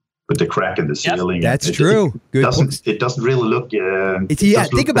with the crack in the ceiling. That's true. It doesn't really look.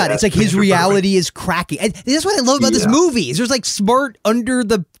 Think about it. It's like his reality is cracking. And that's what I love about this movie. Is there's like smart under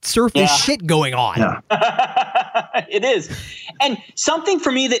the surface shit going on. Yeah. It is. And something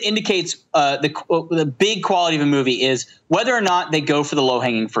for me that indicates the big quality of a movie is whether or not they go for the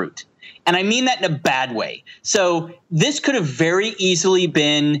low-hanging fruit. And I mean that in a bad way. So this could have very easily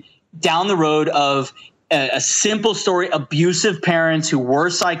been down the road of a simple story, abusive parents who were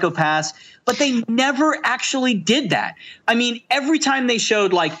psychopaths, but they never actually did that. I mean, every time they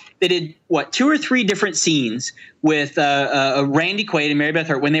showed, like, they did, 2 or 3 different scenes with Randy Quaid and Mary Beth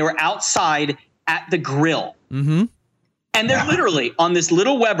Hurt when they were outside at the grill. Mm-hmm. And they're literally on this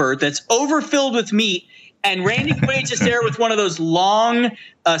little Weber that's overfilled with meat, and Randy Quaid just there with one of those long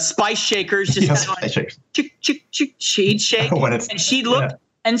spice shakers, just kind of like, she'd shake, and she'd look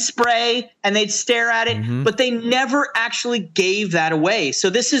and spray, and they'd stare at it, but they never actually gave that away. So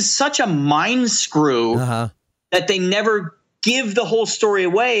this is such a mind screw that they never give the whole story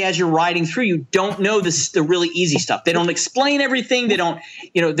away as you're riding through. You don't know the really easy stuff. They don't explain everything. They don't,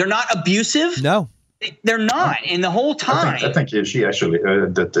 they're not abusive. No. They're not. And the whole time. I think she actually,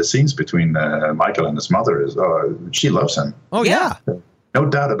 the scenes between Michael and his mother is, she loves him. Oh, yeah. No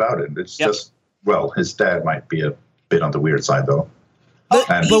doubt about it. It's just, his dad might be a bit on the weird side, though.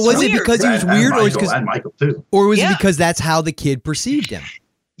 But was it because he was weird, and Michael too, or was it because that's how the kid perceived him?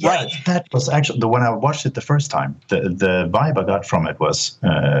 Yeah, that was actually when I watched it the first time. The vibe I got from it was,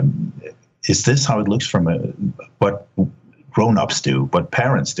 is this how it looks from what grown-ups do, what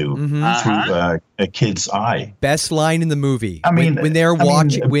parents do through a kid's eye? Best line in the movie. I mean, when they're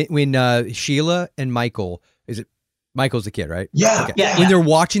watching, when Sheila and Michael, is it? Michael's the kid, right? Yeah. Okay. When they're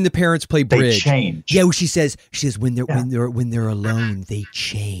watching the parents play bridge, they change. Yeah, she says when they're alone, they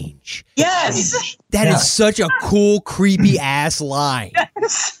change. Yes, that is such a cool, creepy ass line.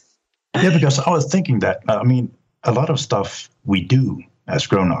 Yes. Yeah, because I was thinking that. I mean, a lot of stuff we do as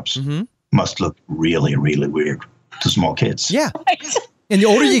grown-ups must look really, really weird to small kids. Yeah. And the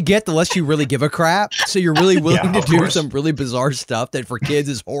older you get, the less you really give a crap. So you're really willing to do some really bizarre stuff that for kids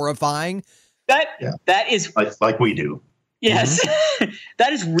is horrifying. That is like we do. Yes.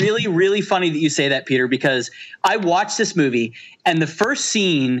 That is really, really funny that you say that, Peter, because I watched this movie and the first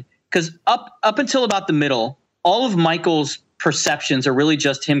scene, because up until about the middle, all of Michael's perceptions are really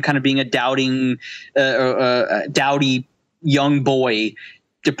just him kind of being a dowdy young boy,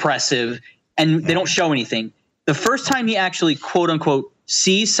 depressive, and they don't show anything. The first time he actually, quote unquote,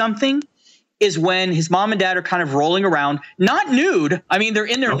 sees something is when his mom and dad are kind of rolling around, not nude. I mean, they're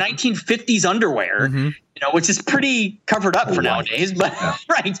in their 1950s underwear, which is pretty covered up for nowadays, but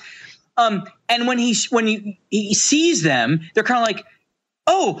right. And when he sees them, they're kind of like,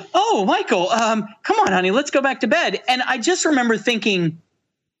 oh, Michael, come on, honey, let's go back to bed. And I just remember thinking,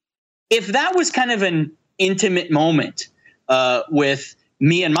 if that was kind of an intimate moment with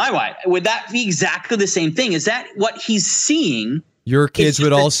me and my wife, would that be exactly the same thing? Is that what he's seeing? Your kids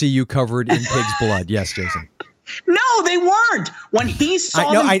would all see you covered in pig's blood. Yes, Jason. No, they weren't. When he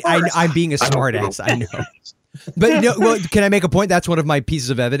saw them first. I'm being a smartass. I know. But can I make a point? That's one of my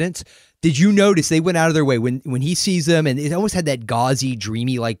pieces of evidence. Did you notice they went out of their way when he sees them, and it almost had that gauzy,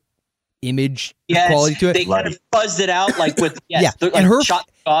 dreamy like image quality to it. They kind of buzzed it out like with and her shot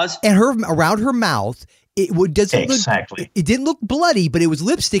gauze, and her around her mouth. It doesn't exactly. It didn't look bloody, but it was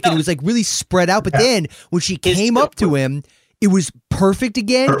lipstick and it was like really spread out. But then when she came up to him, it was perfect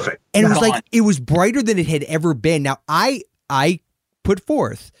again. And it was like it was brighter than it had ever been. Now I put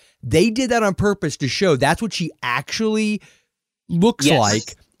forth they did that on purpose to show that's what she actually looks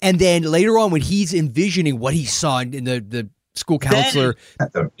like. And then later on when he's envisioning what he saw in the school counselor,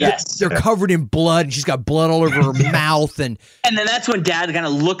 they're covered in blood and she's got blood all over her mouth. And then that's when dad kind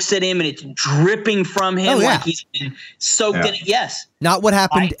of looks at him and it's dripping from him like he's been soaked in it. Yes. Not what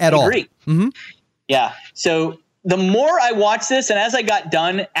happened at all. Mm-hmm. Yeah. So the more I watched this and as I got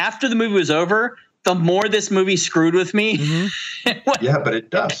done after the movie was over, the more this movie screwed with me. Yeah, but it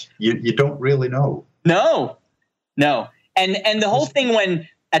does. You don't really know. No. And the whole thing when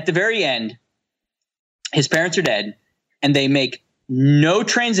at the very end, his parents are dead and they make no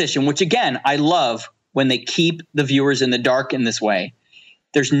transition, which again, I love when they keep the viewers in the dark in this way.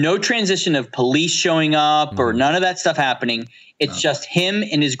 There's no transition of police showing up or none of that stuff happening. It's just him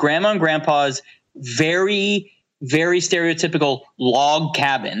and his grandma and grandpa's very, very stereotypical log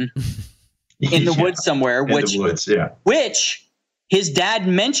cabin in the woods somewhere, which his dad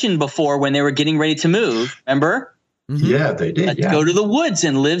mentioned before when they were getting ready to move. Remember? Yeah, they did. Let's go to the woods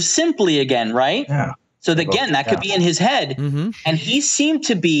and live simply again, right? Yeah. So again, that could be in his head. And he seemed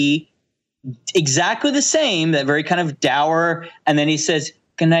to be exactly the same, that very kind of dour. And then he says,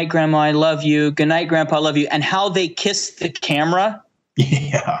 "Good night, Grandma, I love you. Good night, Grandpa, I love you." And how they kissed the camera.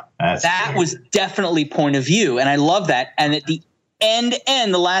 Yeah. That was definitely point of view. And I love that. And at the end,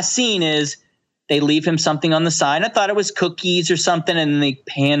 the last scene is they leave him something on the side. I thought it was cookies or something. And then they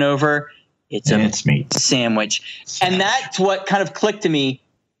pan over. It's meat sandwich. And that's what kind of clicked to me.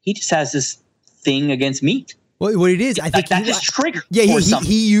 He just has this thing against meat. Well, what it is, I think that just triggered. Yeah,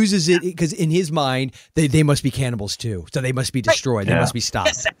 he uses it because in his mind, they must be cannibals too. So they must be destroyed. They must be stopped.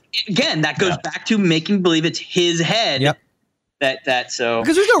 Yes, again, that goes back to making believe it's his head. Yep. So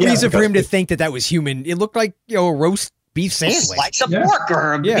because there's no reason for him to think that was human. It looked like a roast beef sandwich, a slice of pork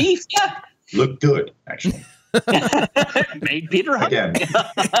or a beef. Yeah, looked good actually. Made Peter hungry.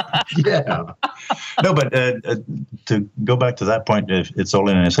 Yeah. No, but to go back to that point, it's all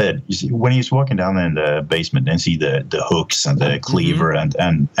in his head. You see, when he's walking down in the basement and see the hooks and the cleaver and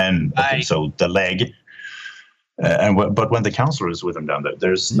so the leg, but when the counselor is with him down there,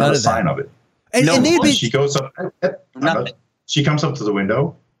 there's not a sign of it. And she goes up. She comes up to the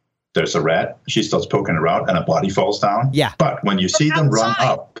window. There's a rat. She starts poking around, and a body falls down. Yeah. But when you see them run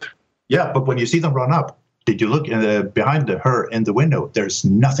up, did you look behind her in the window? There's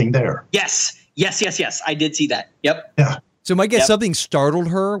nothing there. Yes. I did see that. Yep. Yeah. So my guess, something startled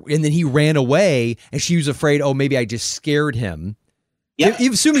her, and then he ran away, and she was afraid, oh, maybe I just scared him. Yeah.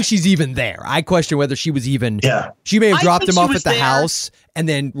 Assuming she's even there. I question whether she was even. Yeah. She may have dropped him off at the house and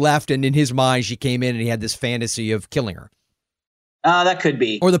then left, and in his mind, she came in and he had this fantasy of killing her. That could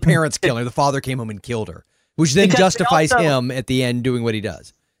be. Or the parents killing her. The father came home and killed her, which then justifies him at the end doing what he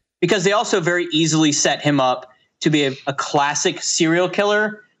does. Because they also very easily set him up to be a classic serial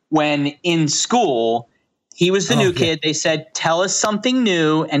killer when in school he was the new kid. They said, "Tell us something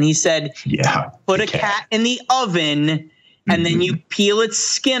new." And he said, "Put a cat in the oven and then you peel its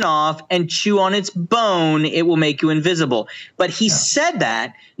skin off and chew on its bone. It will make you invisible." But he said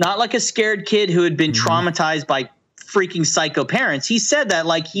that not like a scared kid who had been traumatized by freaking psycho parents. He said that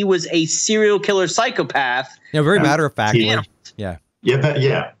like he was a serial killer psychopath. Yeah, very matter of fact. Yeah.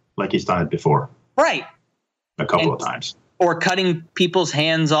 Like he's done it before. Right. A couple of times. Or cutting people's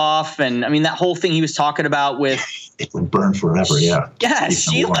hands off. And I mean, that whole thing he was talking about with. It would burn forever. Yeah. Yeah.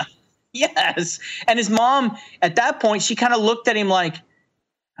 Sheila. Yes. And his mom at that point, she kind of looked at him like,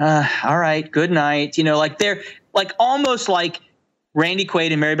 all right, good night. Like they're like almost like Randy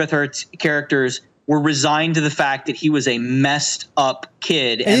Quaid and Mary Beth Hurt's characters were resigned to the fact that he was a messed up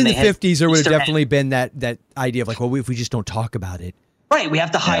kid. And in the 50s, there would have definitely been that idea of like, well, if we just don't talk about it. Right. We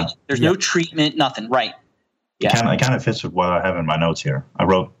have to hide. There's no treatment, nothing. Right. Yeah. It kind of fits with what I have in my notes here. I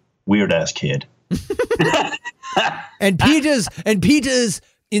wrote weird ass kid. And Peter's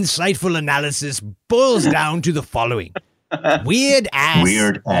insightful analysis boils down to the following. Weird ass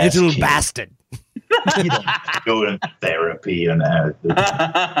little bastard. You don't have to go to therapy and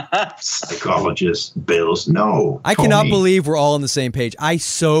psychologist bills. No. I cannot believe we're all on the same page. I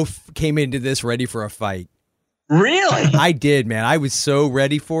came into this ready for a fight. Really? I did, man. I was so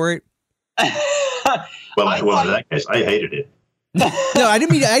ready for it. Well, in that case, I hated it. No, I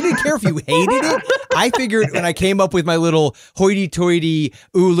didn't care if you hated it. I figured when I came up with my little hoity-toity,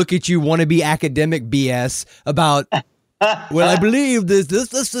 ooh, look at you, wannabe academic BS about, well, I believe this.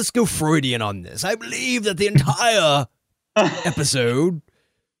 Let's go Freudian on this. I believe that the entire episode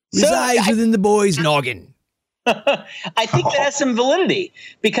resides within the boy's noggin. I think that has some validity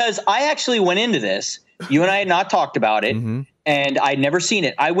because I actually went into this. You and I had not talked about it, and I'd never seen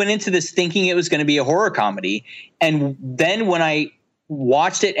it. I went into this thinking it was going to be a horror comedy, and then when I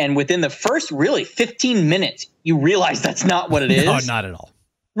watched it, and within the first really 15 minutes, you realize that's not what it is. No, not at all.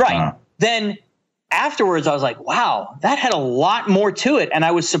 Right. Then afterwards, I was like, wow, that had a lot more to it, and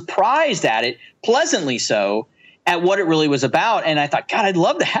I was surprised at it, pleasantly so, at what it really was about, and I thought, God, I'd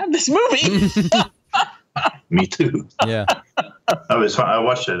love to have this movie. Me too. Yeah. I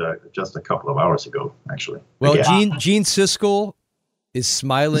watched it just a couple of hours ago, actually. Well, Gene Siskel is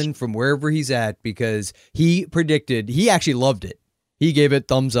smiling from wherever he's at because he actually loved it. He gave it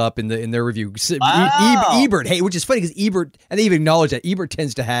thumbs up in their review. Wow. Ebert, which is funny because Ebert, and they even acknowledge that Ebert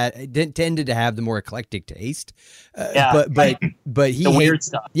tended to have the more eclectic taste. But he weird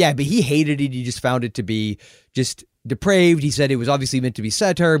stuff. Yeah, but he hated it. He just found it to be just depraved. He said it was obviously meant to be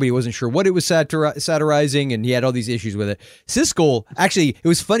satire, but he wasn't sure what it was satirizing, and he had all these issues with it. Siskel, actually, it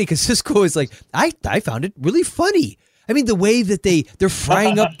was funny because Siskel is like, I found it really funny. I mean, the way that they're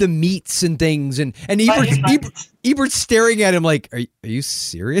frying up the meats and things, and Ebert's staring at him like, "Are you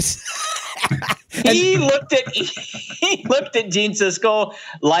serious?" He looked at Gene Siskel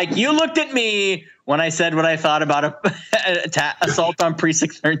like you looked at me when I said what I thought about assault on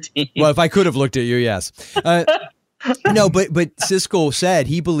Precinct 13. Well, if I could have looked at you, yes. No, but Siskel said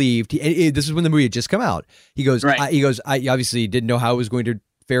he believed. This is when the movie had just come out. He goes, I obviously didn't know how it was going to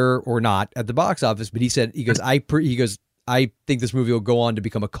fare or not at the box office, but he said, I think this movie will go on to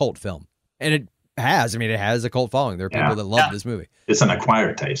become a cult film, and it has. I mean, it has a cult following. There are people that love this movie. It's an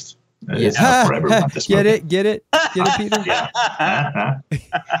acquired taste. It's not for everyone. This movie. Get it, Peter? Yeah.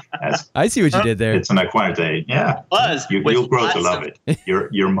 I see what you did there. It's an acquired taste. Yeah. You'll grow to love it.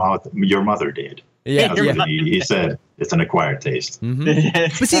 Your mother did. Yeah. He said it's an acquired taste.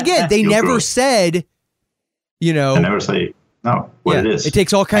 Mm-hmm. But see, again, they never said, They never say what it is. It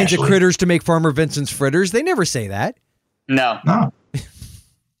takes all kinds of critters to make Farmer Vincent's fritters. They never say that. No.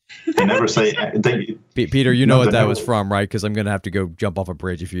 They never say. Peter, you know what that was from, right? Because I'm going to have to go jump off a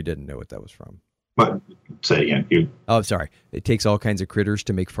bridge if you didn't know what that was from. But say it again. Oh, sorry. It takes all kinds of critters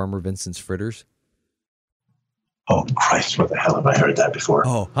to make Farmer Vincent's fritters. Oh, Christ, what the hell have I heard that before?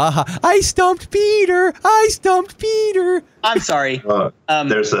 Oh, haha. I stumped Peter. I'm sorry.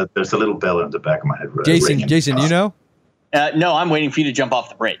 There's a little bell in the back of my head. Jason, you know? No, I'm waiting for you to jump off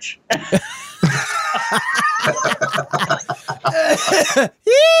the bridge.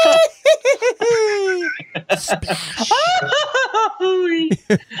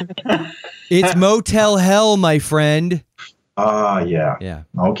 It's Motel Hell, my friend. Yeah. Yeah.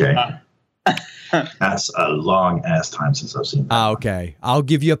 Okay. That's a long ass time since I've seen that. Okay. I'll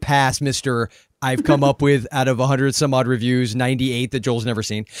give you a pass, Mr. I've come up with, out of 100 some odd reviews, 98 that Joel's never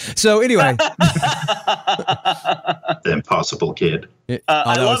seen. So anyway. The Impossible Kid.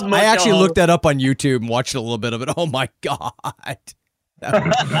 I actually looked that up on YouTube and watched a little bit of it. Oh my God.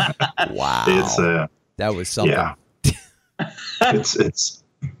 Wow. That was something. Yeah. It's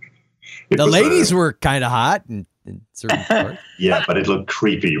the ladies were kind of hot in certain parts. Yeah, but it looked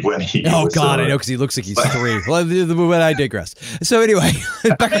creepy when he I know, because he looks like he's 3. Well, but I digress. So anyway,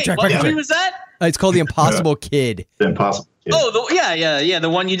 back on track. What movie was that? It's called The Impossible Kid. The Impossible Kid. Oh, yeah. The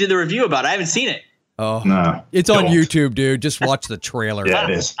one you did the review about. I haven't seen it. Oh, no. It's on YouTube, dude. Just watch the trailer. Yeah,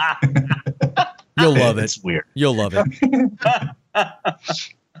 it is. You'll love it. It's weird. You'll love it.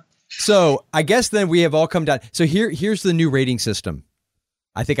 So I guess then we have all come down. So here's the new rating system.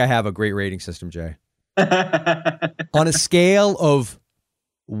 I think I have a great rating system, Jay. On a scale of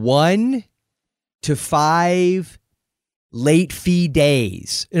 1 to 5 late fee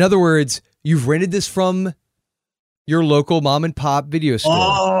days. In other words, you've rented this from your local mom and pop video store.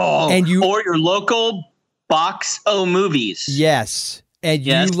 Or your local box O movies. Yes. And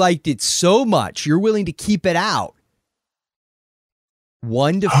you liked it so much, you're willing to keep it out.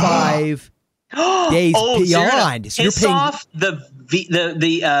 1 to 5 days beyond. So you're paying off the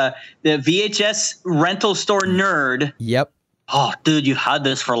VHS rental store nerd. Yep. Oh, dude, you had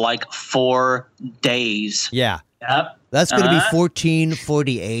this for like 4 days. Yeah. Yep. That's going to be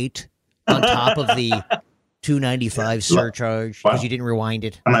 $14.48 on top of the $2.95 surcharge because you didn't rewind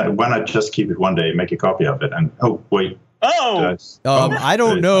it. Why not just keep it one day, make a copy of it, and wait. I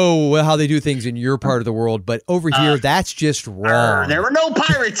don't know how they do things in your part of the world, but over here, that's just wrong. There were no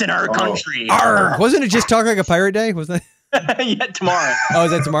pirates in our country. Wasn't it just Talk Like a Pirate Day? Wasn't it? Yeah, tomorrow. Oh,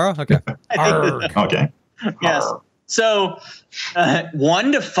 is that tomorrow? Okay. Okay. Yes. So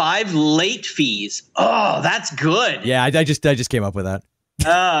 1 to 5 late fees. Oh, that's good. Yeah, I just came up with that.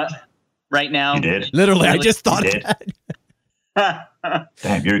 Right now. You did? Literally, I just thought of that.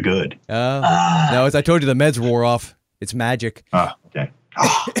 Damn, you're good. No, as I told you, the meds wore off. It's magic. Okay.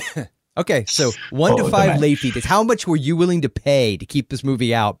 Okay, so 1 to 5 late fees. How much were you willing to pay to keep this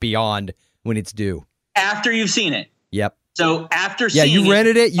movie out beyond when it's due? After you've seen it. Yep. So after seeing it. Yeah, you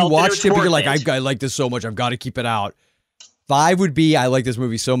rented it, you watched it, but you're like, I like this so much, I've got to keep it out. 5 would be, I like this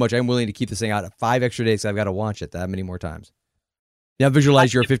movie so much, I'm willing to keep this thing out 5 extra days. I've got to watch it that many more times. Now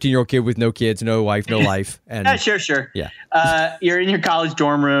visualize you're a 15-year-old kid with no kids, no wife, no life. And yeah, sure. Yeah. You're in your college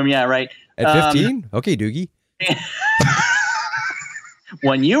dorm room. Yeah, right. At 15? Okay, Doogie.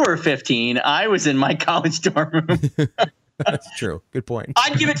 When you were 15, I was in my college dorm room. That's true. Good point.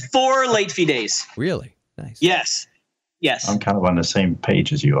 I'd give it 4 late fee days. Really? Nice. Yes. I'm kind of on the same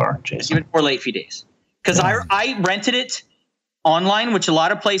page as you are, Jason. Give it 4 late fee days. Because I rented it online, which a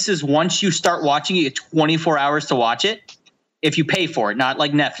lot of places, once you start watching it, you get 24 hours to watch it. If you pay for it, not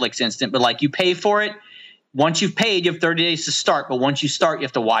like Netflix instant, but like you pay for it. Once you've paid, you have 30 days to start. But once you start, you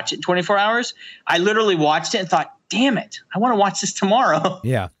have to watch it in 24 hours. I literally watched it and thought, damn it, I want to watch this tomorrow.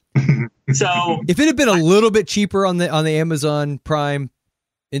 Yeah. So if it had been a little bit cheaper on the Amazon Prime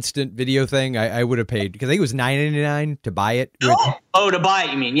instant video thing, I would have paid, because I think it was $9.99 to buy it. To buy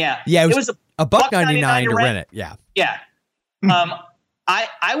it, you mean? Yeah. Yeah, it was a $1.99 to rent it. Yeah. Yeah.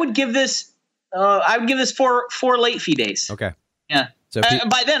 I would give this. I would give this four late fee days. Okay. Yeah. So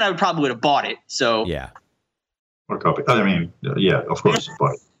by then, I probably would have bought it. So yeah. Or copy. I mean, yeah, of course,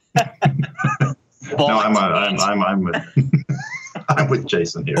 but. No, I'm with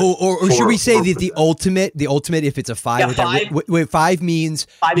Jason here. Or should we say that the ultimate, if it's a 5? Yeah, 5. Wait, 5 means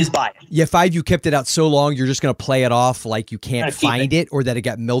 5 is buy it. Yeah, 5, you kept it out so long, you're just going to play it off like you can't find it, or that it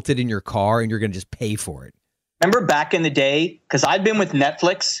got melted in your car and you're going to just pay for it. Remember back in the day, because I've been with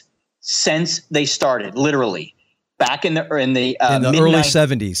Netflix since they started, literally back in the early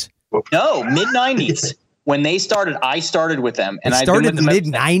 70s. No, mid 90s. When they started, I started with them. And I started in the mid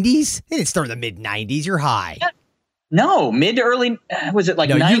 90s? They didn't start in the mid 90s. You're high. Yeah. No, mid to early. Was it like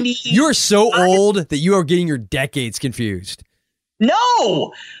 90? You're so old that you are getting your decades confused.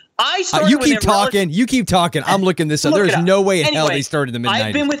 No, I started. You keep talking. You keep talking. I'm looking this up. There's no way in hell they started in the mid 90s.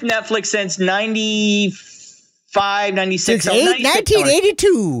 I've been with Netflix since 95, 96. Since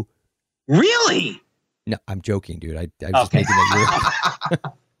 1982. Really? No, I'm joking, dude. I'm just making that weird.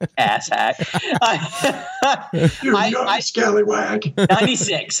 Ass hack. I scallywag.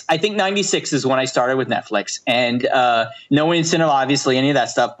 96. I think 96 is when I started with Netflix, and no incentive, obviously, any of that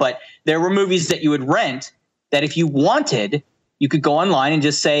stuff. But there were movies that you would rent that if you wanted, you could go online and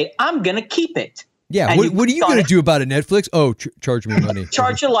just say, "I'm gonna keep it." Yeah. What are you gonna do about it, Netflix? Oh, charge me money.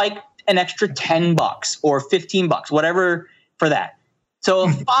 Charge you like an extra $10 or $15, whatever for that. So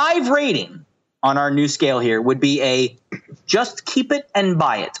a 5 rating on our new scale here would be a just keep it and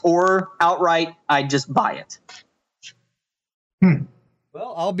buy it, or outright I just buy it.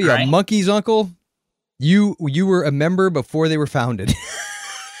 Well, I'll be a monkey's uncle. You were a member before they were founded.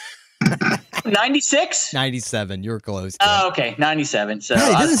 96? 97. You were close. Oh, okay. 97. So God,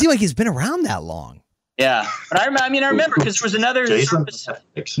 it doesn't seem like it's been around that long. Yeah. But I remember because there was another service.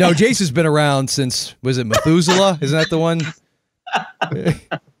 No, Jason's been around since, was it Methuselah? Isn't that the one?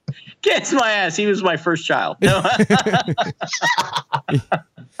 Kiss my ass. He was my first child. No. All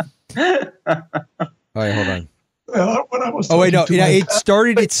right, hold on. When I was wait, no. It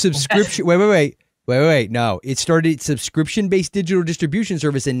started its subscription. Wait. No, it started its subscription-based digital distribution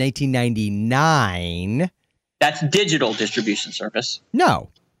service in 1999. That's digital distribution service. No.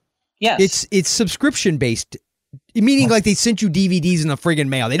 Yes. It's subscrition-based, meaning like they sent you DVDs in the friggin'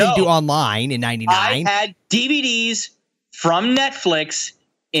 mail. They didn't do online in 99. I had DVDs from Netflix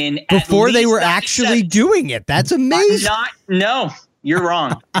before they were actually doing it. That's amazing. No, you're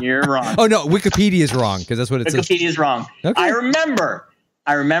wrong. You're wrong. Oh no, Wikipedia is wrong, because that's what it says. Wikipedia is wrong. Okay. I remember.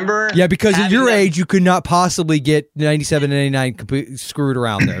 Yeah, because at your age, you could not possibly get 97 and 99 screwed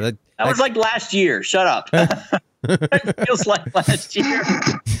around there. That was like last year. Shut up. It feels like last year.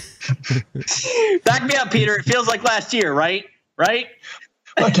 Back me up, Peter. It feels like last year, right? Right?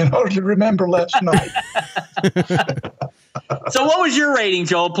 I can hardly remember last night. So what was your rating,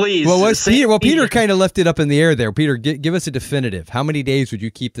 Joel, please? Well, Peter kind of left it up in the air there. Peter, give us a definitive. How many days would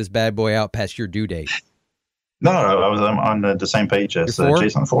you keep this bad boy out past your due date? No, I was on the same page as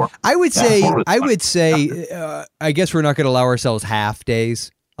Jason 4. I would say, I guess we're not going to allow ourselves half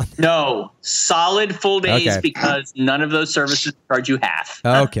days. No, solid full days, because none of those services charge you half.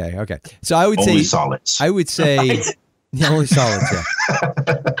 Okay. So I would only say solids. I would say only solids. Yeah.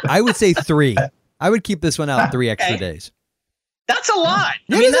 I would say 3. I would keep this one out 3 extra days. That's a lot.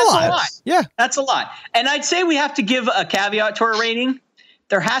 That's a lot. Yeah, that's a lot. And I'd say we have to give a caveat to our rating.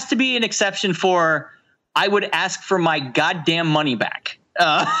 There has to be an exception for I would ask for my goddamn money back.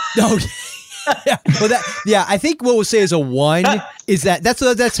 No. I think what we'll say is a 1 is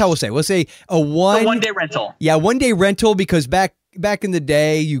that's how we'll say. We'll say a 1. A 1-day rental. Yeah, 1-day rental, because back in the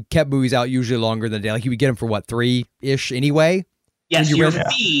day, you kept movies out usually longer than a day. Like you would get them for what, 3-ish anyway? Yes, your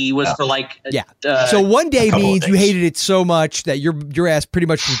fee was for like so 1 day means you hated it so much that your ass pretty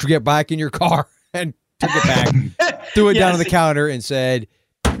much would get back in your car and took it back, threw it down on the counter, and said,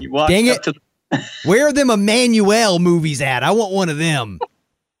 "Dang it, where are them Emmanuel movies at? I want one of them."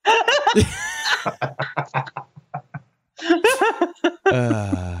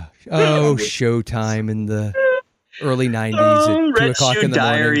 Showtime in the early 90s at 2 o'clock in the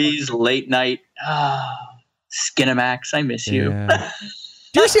Diaries, morning. Late night. Skinamax, I miss you. Yeah. Did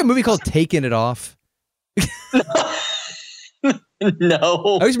you ever see a movie called Taking It Off? No. I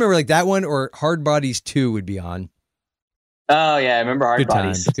always remember like that one, or Hard Bodies 2 would be on. Oh, yeah, I remember Hard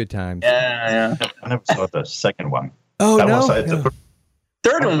Bodies. Good times. Yeah. I never saw the second one. Oh, that no? Was,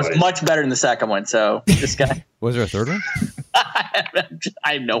 Third one was much better than the second one. So this guy. Was there a third one? I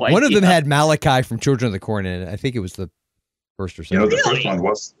have no idea. One of them had Malachi from Children of the Corn in it. I think it was the first or second.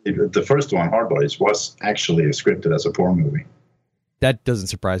 The first one, Hard Bodies, was actually scripted as a porn movie. That doesn't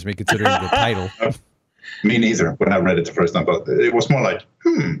surprise me considering the title. Me neither. When I read it the first time, but it was more like,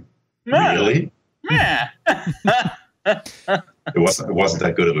 really? Yeah. It wasn't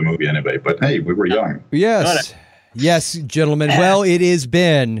that good of a movie anyway. But hey, we were young. Yes, gentlemen. Well, it has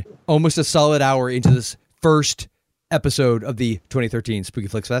been almost a solid hour into this first episode of the 2013 Spooky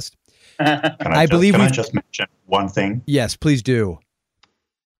Flix Fest. Can I just mention one thing? Yes, please do.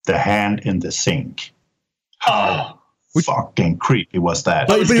 The hand in the sink. How fucking creepy was that?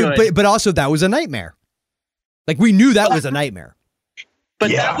 But also that was a nightmare. Like we knew that was a nightmare.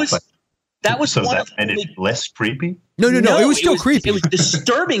 But that was so one that of made it less creepy? No. It was still creepy. It was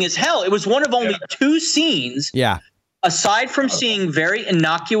disturbing as hell. It was one of only two scenes. Yeah. Aside from seeing very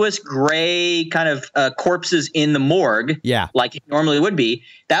innocuous gray kind of corpses in the morgue, like it normally would be,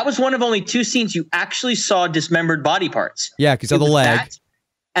 that was one of only two scenes you actually saw dismembered body parts. Yeah, because of the leg.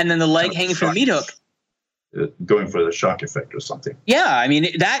 And then the leg hanging from the meat hook. Going for the shock effect or something. Yeah, I mean,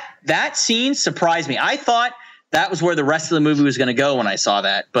 that scene surprised me. I thought that was where the rest of the movie was going to go when I saw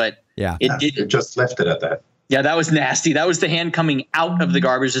that, but it just left it at that. Yeah, that was nasty. That was the hand coming out of the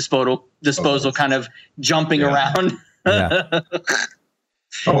garbage disposal kind of jumping around. Yeah.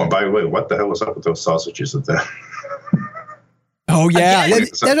 Oh, and by the way, what the hell was up with those sausages at that? Oh, yeah.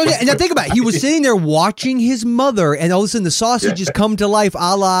 And now think about it. He was sitting there watching his mother, and all of a sudden the sausages come to life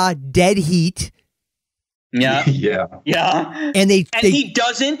a la Dead Heat. Yeah. Yeah. And he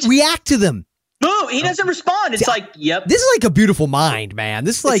doesn't react to them. No, he doesn't respond. It's like, yep. This is like a beautiful mind, man.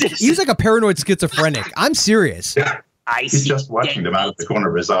 This is like, he was like a paranoid schizophrenic. I'm serious. Yeah. He's just watching them out of the corner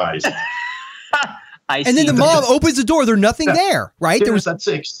of his eyes. And then the mom opens the door. There's nothing there, right? There was that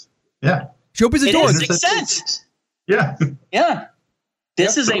sixth. Yeah. She opens the door. It makes sense. Yeah. Yeah.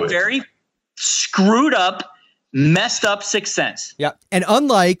 This is a very screwed up, messed up Sixth Sense. Yeah. And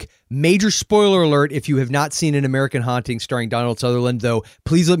unlike, major spoiler alert, if you have not seen An American Haunting starring Donald Sutherland, though,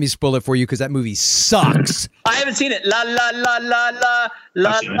 please let me spoil it for you because that movie sucks. I haven't seen it. La, la, la, la, la,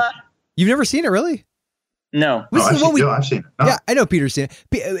 la, la. You've never seen it, really? No. I've seen it. No. Yeah, I know Peter's seen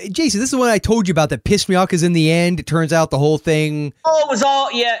it. Jason, this is the one I told you about that pissed me off because in the end, it turns out the whole thing. Oh, it was all,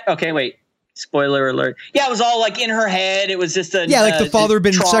 okay, wait. Spoiler alert. Yeah, it was all like in her head. It was just like the father had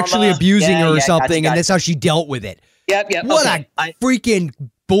been sexually abusing her or something, and that's how she dealt with it. Yep. What a freaking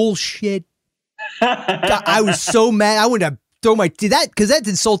bullshit. God, I was so mad. I wanted to throw my that because that's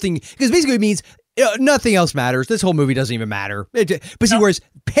insulting. Because basically it means nothing else matters. This whole movie doesn't even matter. But see, whereas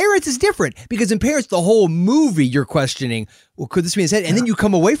Parents is different because in Parents, the whole movie you're questioning, well, could this be his head? And then you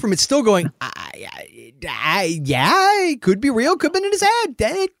come away from it still going, it could be real, could have been in his head.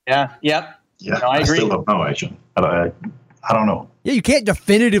 Dang it. Yeah. Yep. Yeah, no, I agree. Still don't know, actually. I don't know. Yeah, you can't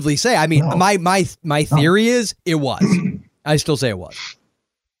definitively say. I mean, my theory is it was. I still say it was.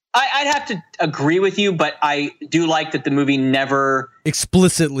 I'd have to agree with you, but I do like that the movie never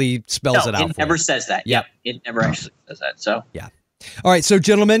explicitly spells it out. It never says that. Yep. It never actually says that. So yeah. All right, so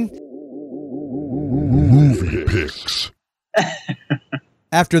gentlemen, movie picks.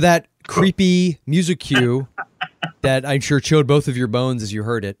 After that creepy music cue that I'm sure chilled both of your bones as you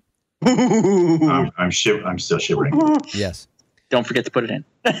heard it. I'm still shivering. Yes. Don't forget to put it in.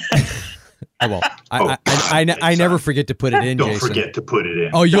 I won't. I never forget to put it in, Jason. Don't forget to put it in.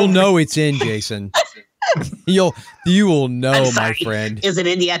 Oh, you'll know it's in, Jason. You will know, my friend. Is it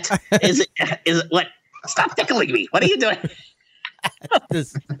in yet? Is it what? Stop tickling me. What are you doing?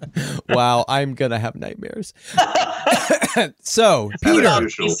 Wow, I'm gonna have nightmares. So, Peter,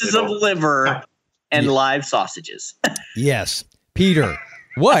 pieces of liver and live sausages. Yes, Peter.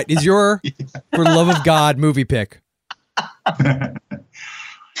 What is your, for the love of God, movie pick? I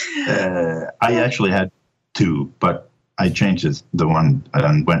actually had two, but I changed the one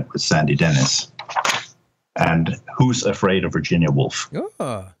and went with Sandy Dennis. And Who's Afraid of Virginia Woolf?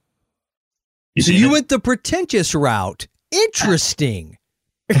 Oh. So you went the pretentious route. Interesting.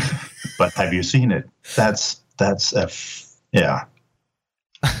 But have you seen it? That's dysfunctional.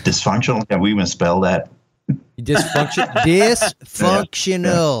 Can we even spell that?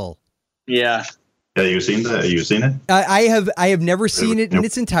 Dysfunctional. Yeah. Yeah, you seen it? I have never seen it in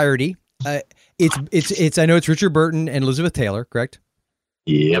its entirety. It's I know it's Richard Burton and Elizabeth Taylor, correct?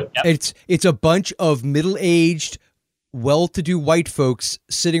 Yep. It's a bunch of middle-aged, well-to-do white folks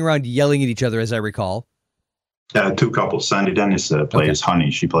sitting around yelling at each other, as I recall. Two couples. Sandy Dennis plays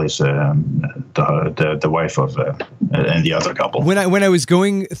Honey. She plays the wife of and the other couple. When I was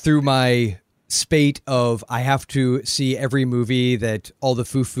going through my spate of I have to see every movie that all the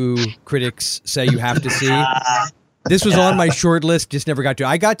foo-foo critics say you have to see. This was on my short list, just never got to.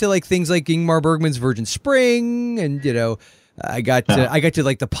 I got to like things like Ingmar Bergman's Virgin Spring, and you know, I got to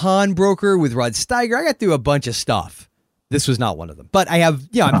like The Pawnbroker with Rod Steiger. I got through a bunch of stuff. This was not one of them, but I have,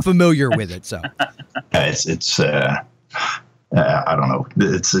 I'm familiar with it. So it's I don't know.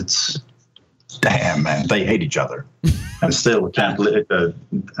 It's damn, man. They hate each other and still can't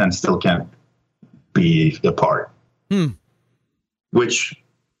be apart. Which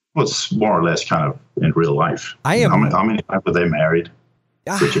was more or less kind of in real life. How many times were they married?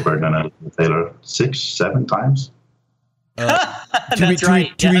 Richard Burton and Elizabeth Taylor? 6, 7 times.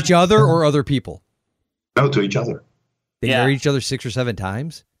 To each other or other people? No, to each other. They married each other 6 or 7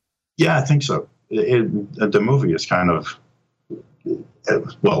 times? Yeah, I think so. The movie is kind of,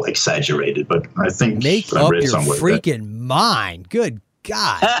 well, exaggerated, but I think make I up read your freaking mind. Good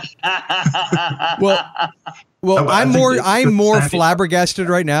God. well, no, I'm more flabbergasted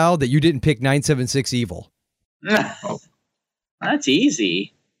right now that you didn't pick 976 Evil. That's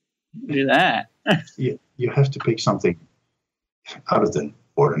easy. Do that. You have to pick something out of the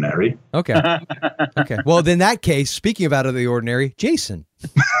ordinary. Okay. Okay. Well, in that case, speaking of out of the ordinary, Jason.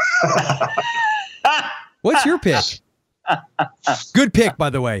 What's your pick? Good pick, by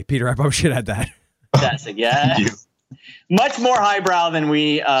the way, Peter. I probably should add that. Fantastic. Yeah. Much more highbrow than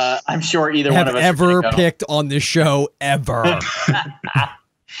we, I'm sure either one of us ever picked on this show ever.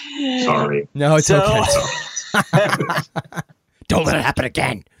 Sorry. No, it's okay. Don't let it happen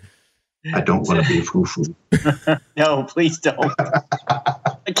again. I don't want to be a foo-foo. No, please don't.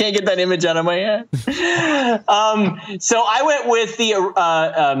 I can't get that image out of my head. So I went with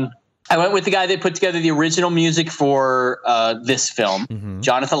the guy that put together the original music for this film,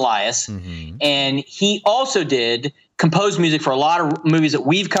 Jonathan Elias, and he also composed music for a lot of movies that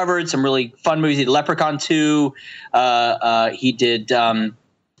we've covered. Some really fun movies. He did Leprechaun 2. He did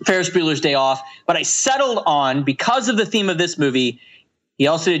Ferris Bueller's Day Off. But I settled on, because of the theme of this movie, he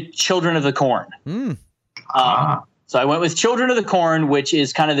also did Children of the Corn. So I went with Children of the Corn, which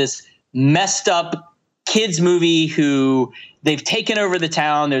is kind of this messed up kids movie who they've taken over the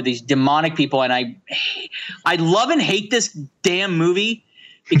town. They're these demonic people. And I love and hate this damn movie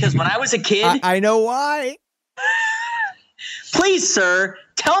because when I was a kid. I know why. Please, sir,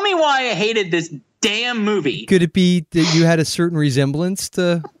 tell me why I hated this damn movie. Could it be that you had a certain resemblance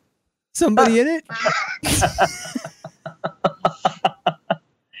to somebody in it?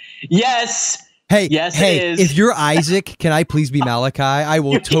 Yes. Yes, it is. If you're Isaac, can I please be Malachi? I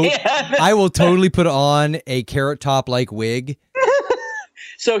will totally put on a Carrot Top like wig.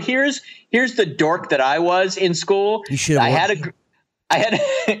 So here's the dork that I was in school. You should have. I had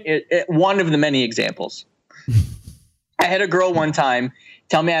one of the many examples. I had a girl one time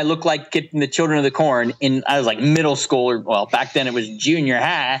tell me I look like Kid from the Children of the Corn I was like middle school, or well, back then it was junior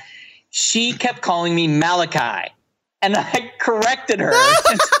high. She kept calling me Malachi. And I corrected her.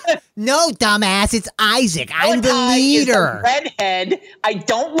 No, dumbass, it's Isaac. I'm the leader. Is the redhead. I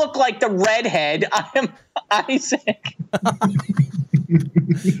don't look like the redhead. I am Isaac.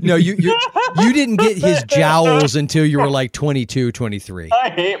 No, you didn't get his jowls until you were like 22, 23. I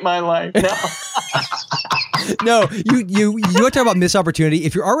hate my life. No, you want to talk about missed opportunity.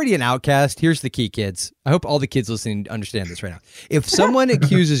 If you're already an outcast, here's the key, kids. I hope all the kids listening understand this right now. If someone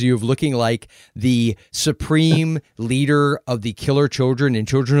accuses you of looking like the supreme leader of the killer children in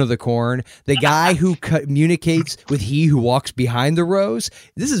Children of the Corn, the guy who communicates with he who walks behind the rows,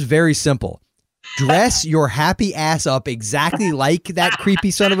 this is very simple. Dress your happy ass up exactly like that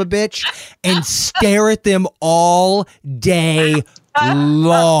creepy son of a bitch and stare at them all day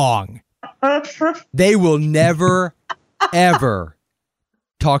long. They will never, ever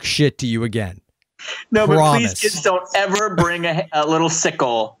talk shit to you again. No, Promise. But please, kids, don't ever bring a little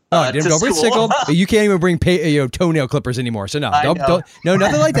sickle. Don't bring sickle. You can't even bring toenail clippers anymore. So no, don't,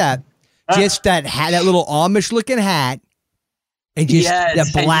 nothing like that. Just that hat, that little Amish looking hat. And just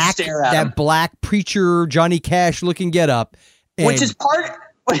that black preacher Johnny Cash looking getup, which is part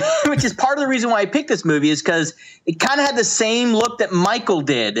of the reason why I picked this movie is because it kind of had the same look that Michael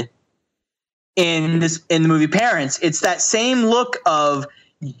did in the movie Parents. It's that same look of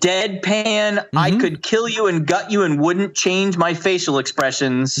deadpan. I could kill you and gut you and wouldn't change my facial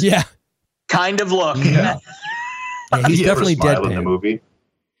expressions. Yeah, kind of look. Yeah, he's definitely deadpan in the movie.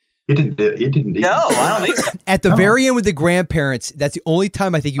 He didn't. No, I don't think so. At the very end with the grandparents, that's the only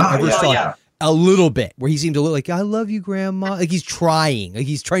time I think you ever saw a little bit where he seemed to look like, I love you, Grandma. Like he's trying. Like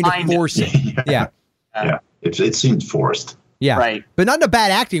he's trying to force it. Yeah. Yeah. It seemed forced. Yeah. Right. But not in a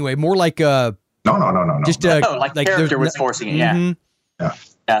bad acting way. More like No. Just like character was forcing it. Yeah.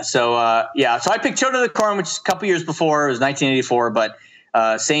 Yeah. So I picked Children of the Corn, which is a couple years before. It was 1984, but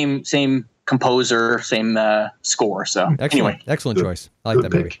same composer, same score. So anyway, excellent choice. I like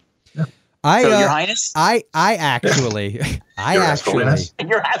that movie. Yeah. So Your Highness? I actually Your Ass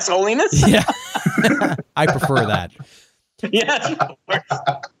Holiness? Yeah. I prefer that. Yes.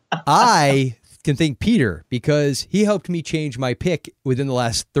 I can thank Peter because he helped me change my pick within the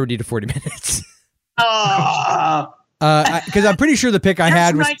last 30 to 40 minutes. Because I'm pretty sure the pick I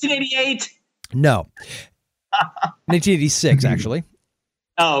had was 1988. No. 1986, actually.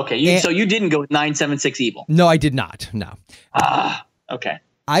 Oh, okay. So you didn't go with 976 Evil. No, I did not. No. Okay.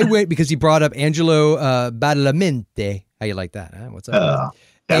 I went because he brought up Angelo Badalamenti. How you like that? Huh? What's up?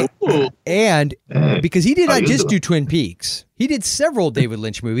 And because he did not just do Twin Peaks, he did several David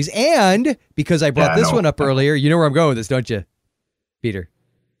Lynch movies. And because I brought this one up earlier, you know where I'm going with this, don't you, Peter?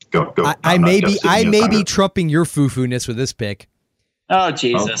 Go. I may be trumping your foo-foo-ness with this pick. Oh,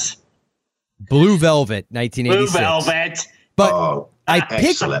 Jesus. Blue Velvet, 1986. Blue Velvet. But I picked.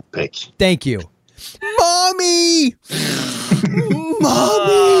 Excellent pick. Thank you. Mommy!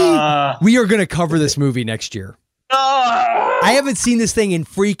 Mommy! We are going to cover this movie next year. I haven't seen this thing in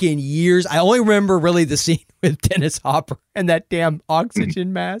freaking years. I only remember really the scene with Dennis Hopper and that damn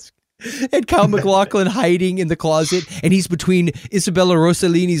oxygen mask. And Kyle MacLachlan hiding in the closet, and he's between Isabella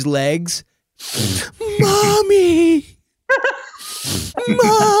Rossellini's legs. Mommy!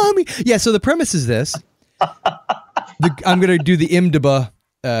 Mommy! Yeah, so the premise is this. I'm going to do the IMDb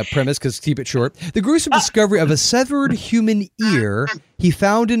premise because keep it short. The gruesome discovery of a severed human ear he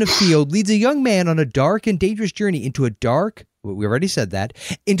found in a field leads a young man on a dark and dangerous journey into a dark, we already said that,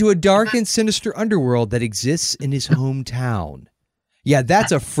 into a dark and sinister underworld that exists in his hometown. Yeah,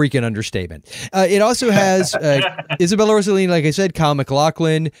 that's a freaking understatement. It also has Isabella Rossellini, like I said, Kyle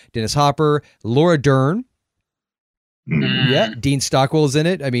MacLachlan, Dennis Hopper, Laura Dern. Yeah, Dean Stockwell is in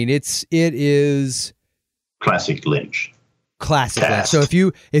it. I mean, it is classic Lynch. Classic Lynch. So if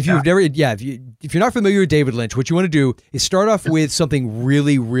you're not familiar with David Lynch, what you want to do is start off with something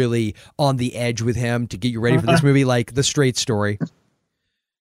really, really on the edge with him to get you ready for this movie, like The Straight Story,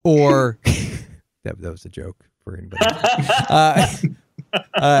 or that was a joke for anybody.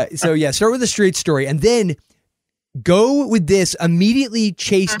 So yeah, start with A Straight Story, and then go with this immediately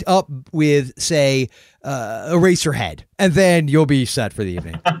chased up with, say, Eraserhead, and then you'll be set for the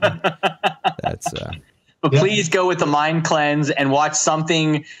evening. That's. But please go with the mind cleanse and watch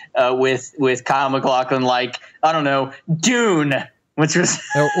something with Kyle MacLachlan, like, I don't know, Dune, which was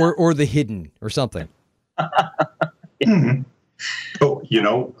or The Hidden or something.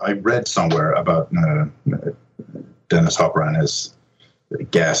 Oh, I read somewhere about Dennis Hopper and his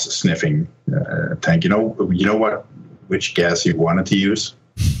gas sniffing tank. You know which gas he wanted to use?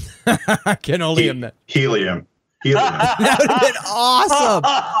 I can only imagine. Helium. That would have been awesome.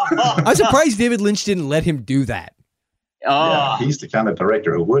 I'm surprised David Lynch didn't let him do that. Yeah, he's the kind of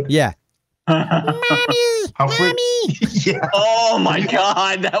director who would. Yeah. Mommy. Yeah. Oh my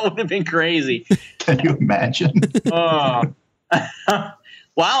God, that would have been crazy. Can you imagine? Wow,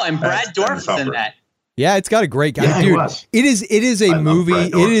 and Brad Dourif's in that. Yeah, it's got a great guy. Yeah, dude, it is a movie.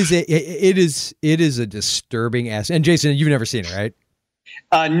 It is a disturbing ass. And Jason, you've never seen it, right?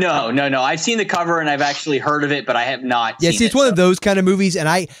 No. I've seen the cover and I've actually heard of it, but I have not. Yeah, see, it's one of those kind of movies, and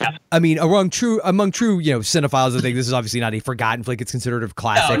I mean, among true, cinephiles, I think this is obviously not a forgotten flick. It's considered a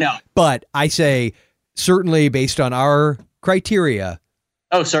classic. No. But I say certainly based on our criteria.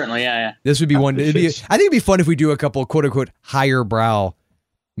 Oh, certainly, yeah. This would be one. I think it'd be fun if we do a couple quote unquote higher brow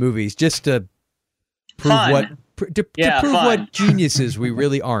movies just to prove what geniuses we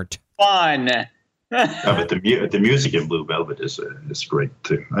really aren't. Fun. But the music in Blue Velvet is great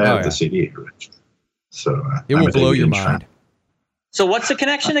too. I have the CD, so it will blow your mind. So what's the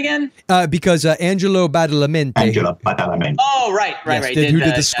connection again? Because Angelo Badalamenti. Oh, right. Who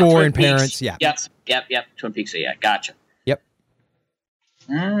did the score in Parents? Yeah. Yep. Twin Peaks. Yeah, gotcha. Yep.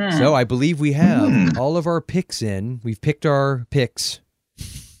 So I believe we have all of our picks in. We've picked our picks.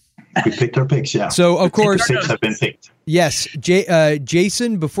 We picked our picks, yeah. So of course, picks have been picked. Yes,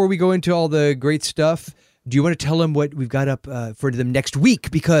 Jason. Before we go into all the great stuff, do you want to tell them what we've got up for them next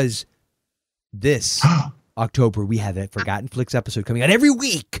week? Because this October we have a Forgotten Flicks episode coming out every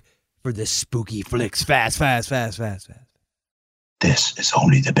week for the Spooky Flicks. Fast. This is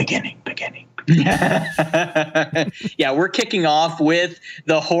only the beginning. Yeah, we're kicking off with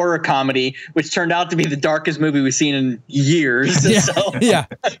the horror comedy, which turned out to be the darkest movie we've seen in years. Yeah. So Yeah.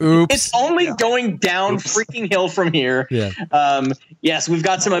 Oops. It's only going down freaking hill from here. Yeah. Yes, we've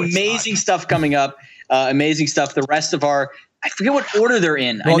got some amazing stuff coming up. Amazing stuff. The rest of our I forget what order they're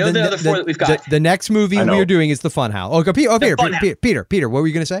in. Well, I know the other four that we've got. The next movie we are doing is The Funhouse. Oh, Peter, what were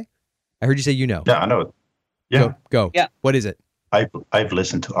you going to say? I heard you say Yeah, I know. Yeah. Go. Yeah. What is it? I've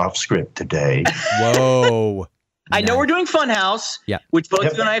listened to Off Script today. Whoa. I know we're doing Funhouse, which both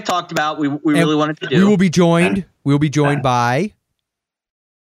you and I have talked about. We really wanted to do. We will be joined. By.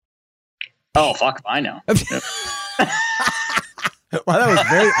 Oh, fuck! I know. Well, that was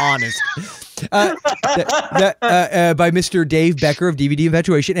very honest. By Mr. Dave Becker of DVD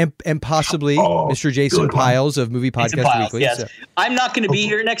Infatuation and possibly Mr. Jason Piles of Movie Podcast Weekly. Yes. So. I'm not going to be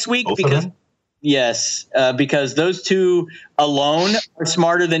here next week because those two alone are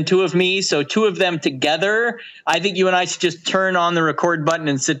smarter than two of me. So two of them together, I think you and I should just turn on the record button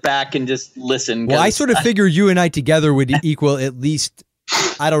and sit back and just listen. Well, I sort of figure you and I together would equal at least,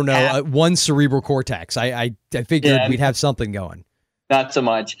 I don't know, one cerebral cortex. I figured we'd have something going. Not so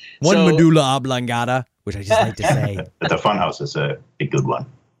much. One medulla oblongata, which I just like to say. The Funhouse is a good one.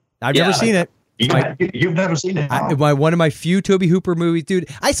 I've never seen it. You've never seen it? One of my few Tobe Hooper movies, dude.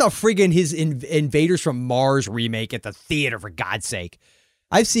 I saw friggin' his Invaders from Mars remake at the theater, for God's sake.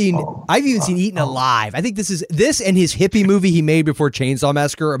 I've even seen Eaten Alive. I think this and his hippie movie he made before Chainsaw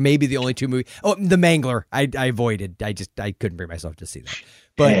Massacre are maybe the only two movies. Oh, The Mangler. I avoided. I couldn't bring myself to see that.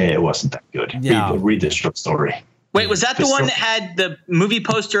 But it wasn't that good. No. Read the short story. Wait, was that the one that had the movie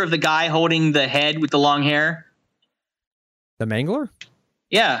poster of the guy holding the head with the long hair? The Mangler?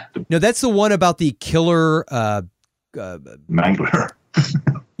 Yeah. No, that's the one about the killer Mangler.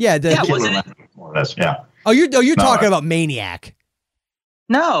 Yeah, wasn't it? More or less, yeah. Oh, you're talking about Maniac.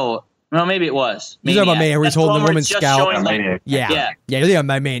 No. Well, maybe it was. You're talking about Maniac, where he's holding the woman's scalp. Yeah,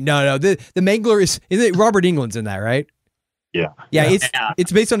 my main. No. The Mangler isn't it Robert Englund's in that, right? Yeah.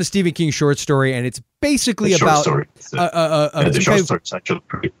 It's based on a Stephen King short story, and it's basically about short story. The short story is actually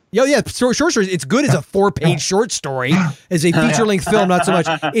pretty. Short story. It's good as a 4-page short story. As a feature-length film, not so much.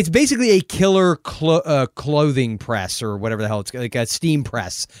 It's basically a killer clothing press or whatever the hell it's like a steam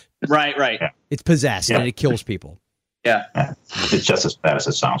press. Right. Yeah. It's possessed and it kills people. Yeah. It's just as bad as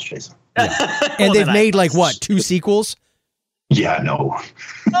it sounds, Jason. Yeah. And they've made 2 sequels? Yeah, no.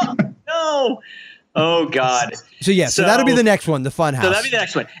 No. Oh, God. So that'll be the next one, the Funhouse. So that'll be the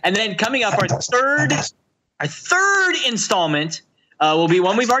next one. And then coming up, our third installment will be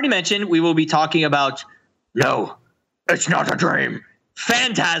one we've already mentioned. We will be talking about, no, it's not a dream,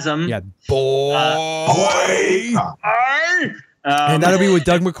 Phantasm. Yeah, boy. And that'll be with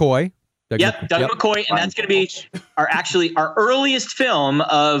Doug McCoy. Doug McCoy. And that's going to be our earliest film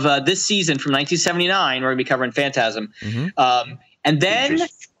of this season from 1979. We're going to be covering Phantasm. Mm-hmm. And then...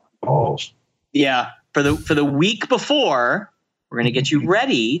 Yeah, for the week before, we're going to get you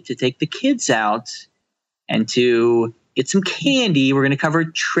ready to take the kids out and to get some candy. We're going to cover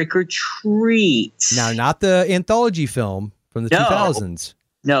Trick or Treat. Now, not the anthology film from the 2000s.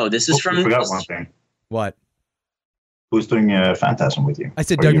 No, this is from... I forgot one thing. What? Who's doing Phantasm with you? I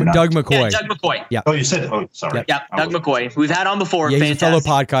said Doug McCoy. Yeah, Doug McCoy. Yeah. Oh, you said... Oh, sorry. Yeah, Doug McCoy. We've had on before. Yeah, he's a fellow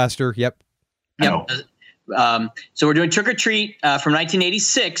podcaster. Yep. So we're doing Trick or Treat from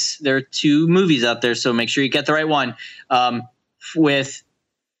 1986. There are 2 movies out there, so make sure you get the right one. With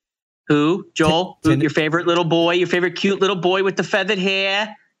who? Joel? Your favorite little boy? Your favorite cute little boy with the feathered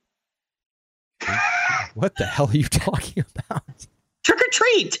hair? What the hell are you talking about? Trick or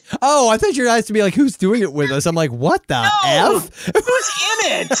Treat. Oh, I thought you were going to be like, who's doing it with us? I'm like, what the F? Who's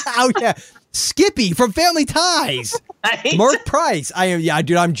in it? Oh, yeah. Skippy from Family Ties. Mark Price.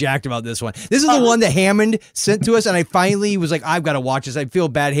 I'm jacked about this one. This is the one that Hammond sent to us, and I finally was like, I've got to watch this. I feel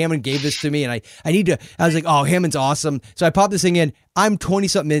bad. Hammond gave this to me, and I need to. I was like, oh, Hammond's awesome. So I popped this thing in. I'm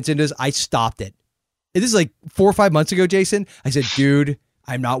 20-something minutes into this. I stopped it. This is like 4 or 5 months ago, Jason. I said, dude,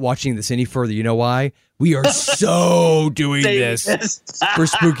 I'm not watching this any further. You know why? We are so doing this for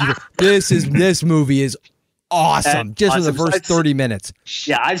spooky. This movie is awesome. Just in the first 30 minutes.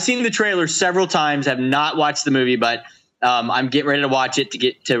 Yeah, I've seen the trailer several times. Have not watched the movie, but I'm getting ready to watch it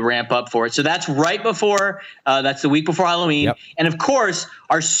to ramp up for it. So that's right before. That's the week before Halloween, and of course,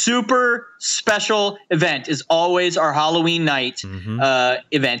 our super special event is always our Halloween night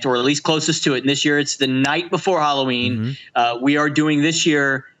event, or at least closest to it. And this year, it's the night before Halloween. We are doing this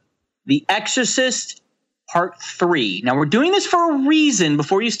year The Exorcist Part 3. Now, we're doing this for a reason.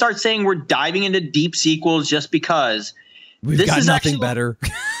 Before you start saying we're diving into deep sequels just because. We've got nothing better.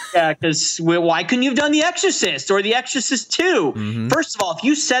 Yeah, because why couldn't you have done The Exorcist or The Exorcist 2? First of all, if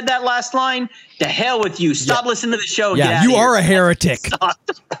you said that last line, to hell with you. Stop listening to the show. Yeah, you are a heretic.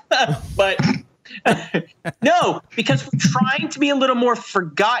 But no, because we're trying to be a little more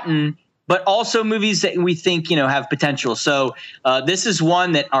forgotten, but also movies that we think, have potential. So this is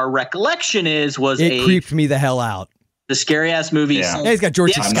one that our recollection creeped me the hell out. The scary ass movie. Yeah. So, Yeah, he's got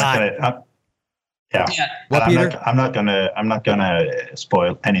George C. Scott. Yeah. What, And Peter? I'm not gonna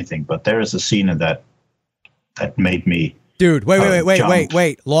spoil anything, but there is a scene in that made me. Dude, wait.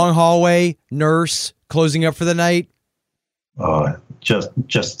 jump. Long hallway, nurse, closing up for the night. Just.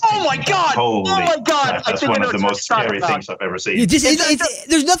 Oh my God! Holy Oh my God! crap, I that's think I one know of the what most you're talking scary about. things I've ever seen.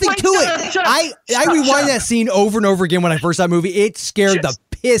 There's nothing to it. I rewind that scene over and over again when I first saw the movie. It scared the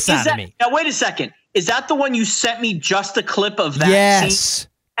piss out of me. Now wait a second. Is that the one you sent me? Just a clip of that Yes. scene?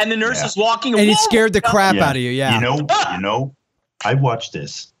 And the nurse is walking, And it whoa! scared the crap out of you. Yeah. You know, I watched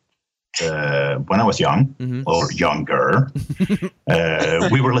this when I was young or younger.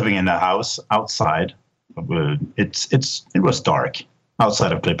 We were living in a house outside. It was dark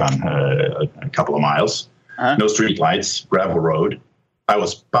outside of Klippan, a couple of miles. No street lights, gravel road. I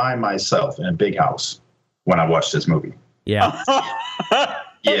was by myself in a big house when I watched this movie. Yeah.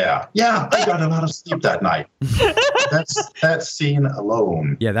 Yeah. I got a lot of sleep that night. That scene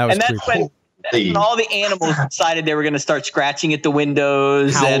alone. Yeah, that was And that's when all the animals decided they were going to start scratching at the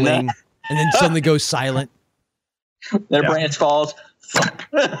windows. Howling. And then suddenly goes silent. Their branch falls.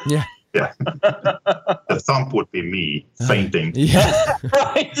 Yeah. Yeah. The thump would be me fainting. Yeah.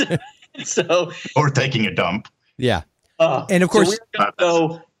 Right. So. Or taking a dump. Yeah. And of course.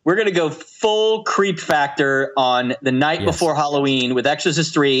 So we're going to go full creep factor on the night before Halloween with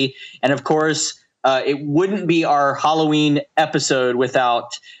Exorcist 3. And of course, it wouldn't be our Halloween episode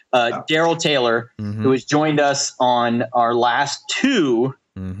without Daryl Taylor, who has joined us on our last two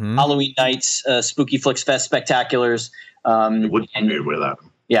Halloween nights, Spooky Flix Fest spectaculars. It wouldn't be without him.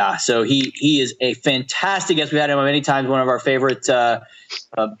 Yeah, so he is a fantastic guest. We've had him on many times, one of our favorite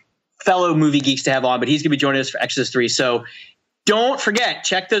fellow movie geeks to have on, but he's going to be joining us for Exorcist 3. So don't forget,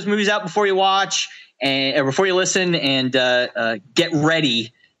 check those movies out before you watch and before you listen, and get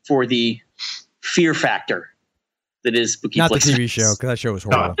ready for the fear factor that is Spooky Not Flix. the TV show, because that show was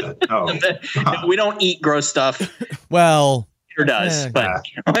horrible. No, we don't eat gross stuff. Well, Peter does, but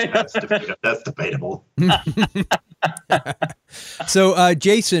that's debatable. So,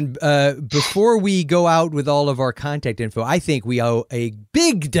 Jason, before we go out with all of our contact info, I think we owe a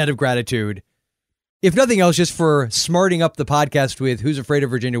big debt of gratitude, if nothing else, just for smarting up the podcast with Who's Afraid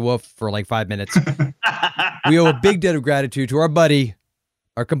of Virginia Woolf for like 5 minutes. We owe a big debt of gratitude to our buddy,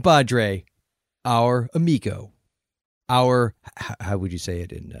 our compadre, our amigo, our, how would you say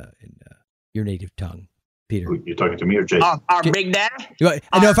it in your native tongue, Peter? You're talking to me or Jason? Our big daddy?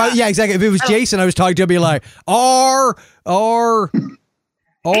 I know yeah, exactly. If it was Jason, I was talking to him, be like, our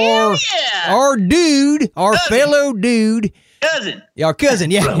dude, our fellow dude. Cousin. Our cousin,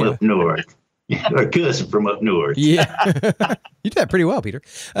 yeah. From up north. Our cousin from up north. Yeah. You did that pretty well, Peter.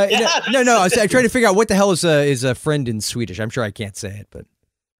 No, I was trying to figure out what the hell is a friend in Swedish. I'm sure I can't say it, but.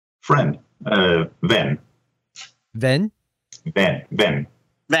 Friend. Vän. Vän? Vän.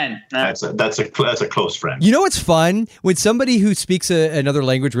 Vän. That's a close friend. You know what's fun? When somebody who speaks another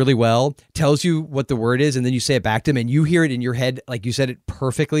language really well tells you what the word is, and then you say it back to them, and you hear it in your head like you said it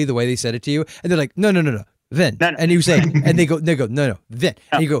perfectly the way they said it to you, and they're like, no. Vän. No. And you say, and they go, no, Vän.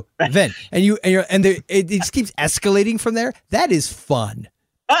 And you go, Vän. And it just keeps escalating from there. That is fun.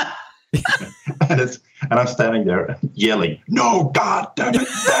 And I'm standing there yelling, "No, God damn it!"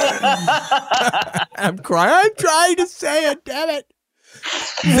 I'm crying. I'm trying to say it. Damn it.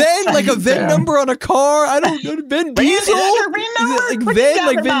 Vin, like a VIN number on a car. I don't know. Vin Diesel. Is it like Vin,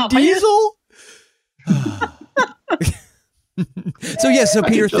 like Vin Diesel? So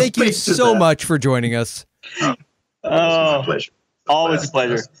Peter, thank you so much for joining us. My pleasure. Always a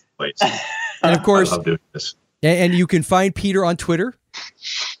pleasure. And of course, I love doing this. And you can find Peter on Twitter.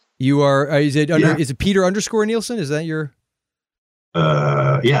 You are is it Peter _ Nielsen? Is that your?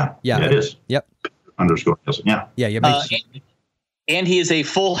 Yeah, it is. Yep. _ Nielsen. Yeah. And he is a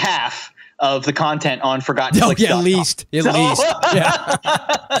full half of the content on Forgotten Flix. At least. Yeah.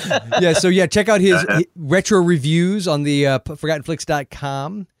 Check out his retro reviews on the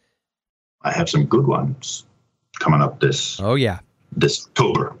ForgottenFlix.com. I have some good ones coming up this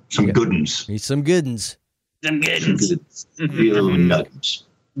October. Some good ones. Need some good ones. Real nuggets.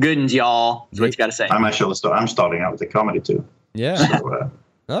 Good ones, y'all. That's what you got to say. I'm starting out with the comedy too. Yeah.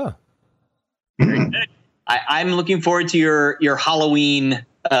 So, Very good. I'm looking forward to your Halloween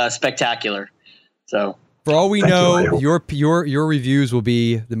spectacular. So for all we know, your reviews will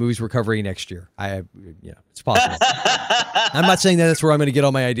be the movies we're covering next year. It's possible. I'm not saying that's where I'm going to get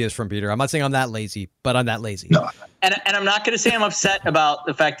all my ideas from, Peter. I'm not saying I'm that lazy, but I'm that lazy. No. And I'm not going to say I'm upset about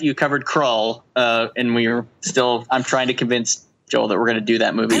the fact that you covered Krull, and I'm trying to convince Joel that we're going to do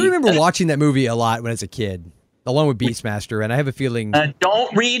that movie. I remember watching that movie a lot when I was a kid, along with Beastmaster, and I have a feeling.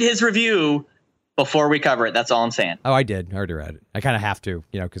 Don't read his review before we cover it. That's all I'm saying. Oh, I did. I already read it. I kind of have to,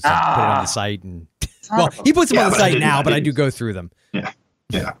 because I put it on the site. And well, he puts them on the site now, but I do go through them. Yeah.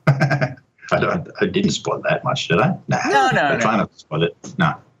 I didn't spoil that much, did I? No. I'm trying not to spoil it.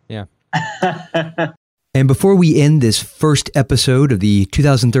 No. Yeah. And before we end this first episode of the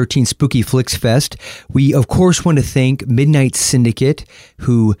 2013 Spooky Flix Fest, we of course want to thank Midnight Syndicate,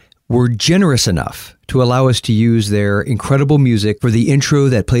 who were generous enough to allow us to use their incredible music for the intro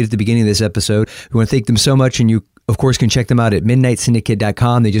that played at the beginning of this episode. We want to thank them so much, and you of course can check them out at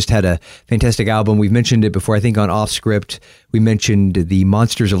midnightsyndicate.com. They just had a fantastic album. We've mentioned it before, I think on Off Script. We mentioned the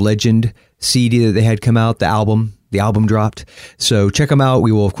Monsters of Legend CD that they had come out, the album dropped. So check them out.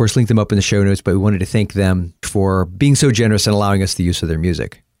 We will, of course, link them up in the show notes, but we wanted to thank them for being so generous and allowing us the use of their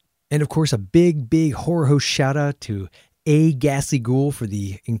music. And, of course, a big horror host shout-out to A. Ghastly Ghoul for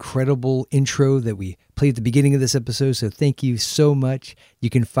the incredible intro that we played at the beginning of this episode. So thank you so much. You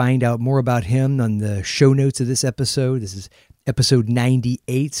can find out more about him on the show notes of this episode. This is episode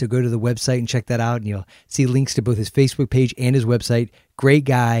 98, so go to the website and check that out, and you'll see links to both his Facebook page and his website. Great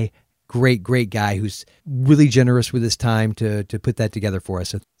guy. Great guy who's really generous with his time to put that together for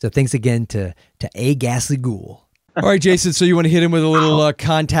us. So thanks again to A. Ghastly Ghoul. All right, Jason, so you want to hit him with a little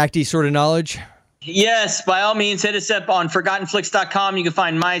contacty sort of knowledge? Yes, by all means, hit us up on ForgottenFlix.com. You can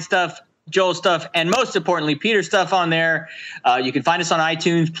find my stuff, Joel's stuff, and most importantly, Peter's stuff on there. You can find us on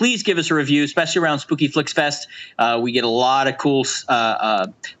iTunes. Please give us a review, especially around Spooky Flix Fest. We get a lot of cool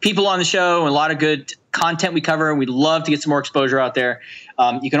people on the show and a lot of good content we cover, and we'd love to get some more exposure out there.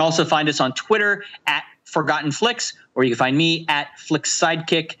 You can also find us on Twitter at Forgotten Flix, or you can find me at Flix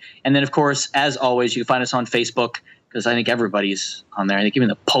Sidekick. And then, of course, as always, you can find us on Facebook, because I think everybody's on there. I think even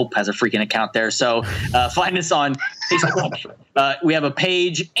the Pope has a freaking account there. So find us on Facebook. We have a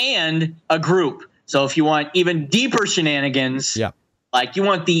page and a group. So if you want even deeper shenanigans, like you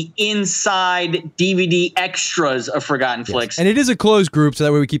want the inside DVD extras of Forgotten Flix. And it is a closed group, so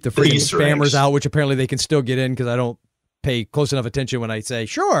that way we keep the freaking spammers out, which apparently they can still get in because I don't pay close enough attention when I say,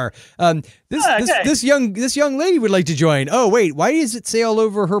 sure, this young lady would like to join. Oh, wait, why does it say all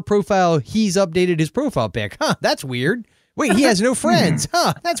over her profile he's updated his profile pic? Huh, that's weird. Wait, he has no friends.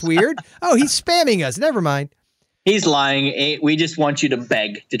 Huh, that's weird. Oh, he's spamming us. Never mind. He's lying. We just want you to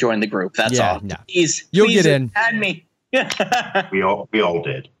beg to join the group. That's all. No. You'll get in. Add me. we all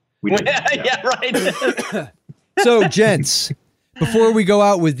did. We did. Yeah, right. So, gents, before we go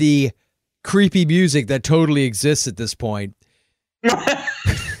out with the creepy music that totally exists at this point,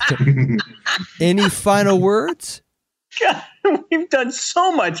 any final words? God, we've done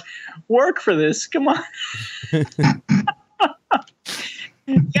so much work for this. Come on.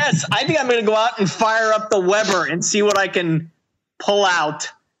 Yes, I think I'm going to go out and fire up the Weber and see what I can pull out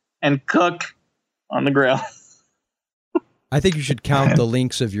and cook on the grill. I think you should count the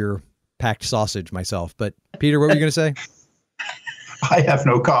links of your packed sausage myself. But Peter, what were you going to say? I have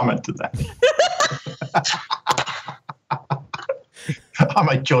no comment to that. I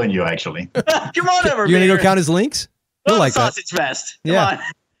might join you, actually. Come on over, You're going to go count his links? He'll like sausage fest. Come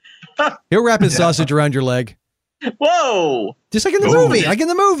on. He'll wrap his sausage around your leg. Whoa. Just like in the movie. Like in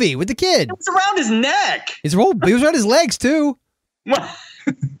the movie with the kid. It was around his neck. It was around his legs, too.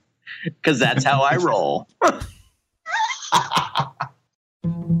 Because that's how I roll.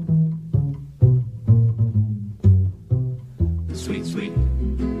 Sweet, sweet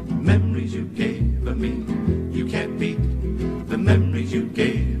memories you gave me. You can't beat the memories you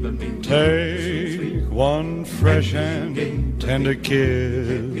gave me. Take one fresh and tender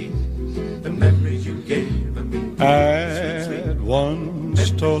kiss. The memories you gave me. At one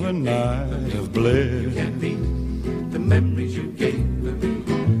stolen night of bliss. You can't beat the memories you gave me.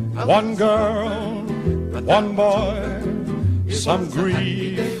 One girl, one boy, some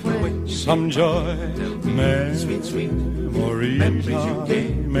grief, some joy. Memories are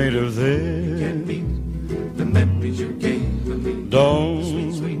made of this. The memories you gave me.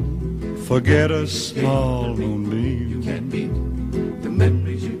 Don't forget a small moonbeam. You can't beat the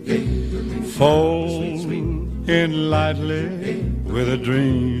memories you gave me. Fold in lightly with a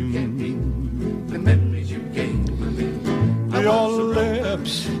dream. The memories you gave me. Your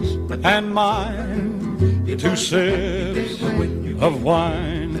lips and mine, two sips of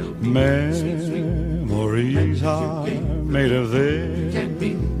wine. Memories are made of this.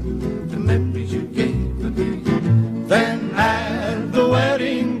 The memories you gave me. Then add the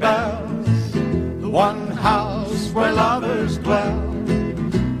wedding bells, the one house where lovers dwell.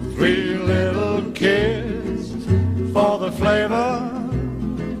 3 little kids for the flavor.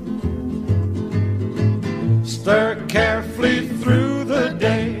 Stir carefully through the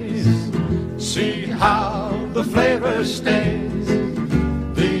days. See how the flavor stays.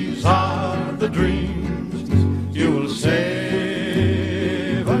 These are the dreams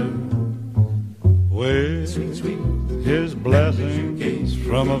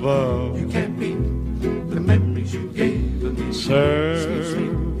above. You can't beat the memories you gave me.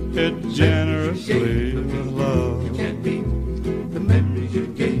 Serve it generously with love. You can't beat the memories you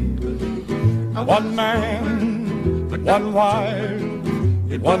gave me. One man, one wife,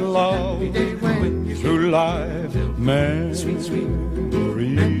 one love, through life. Memories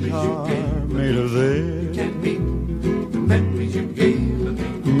are made of this. You can't beat the memories you gave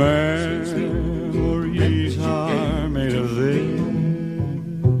me.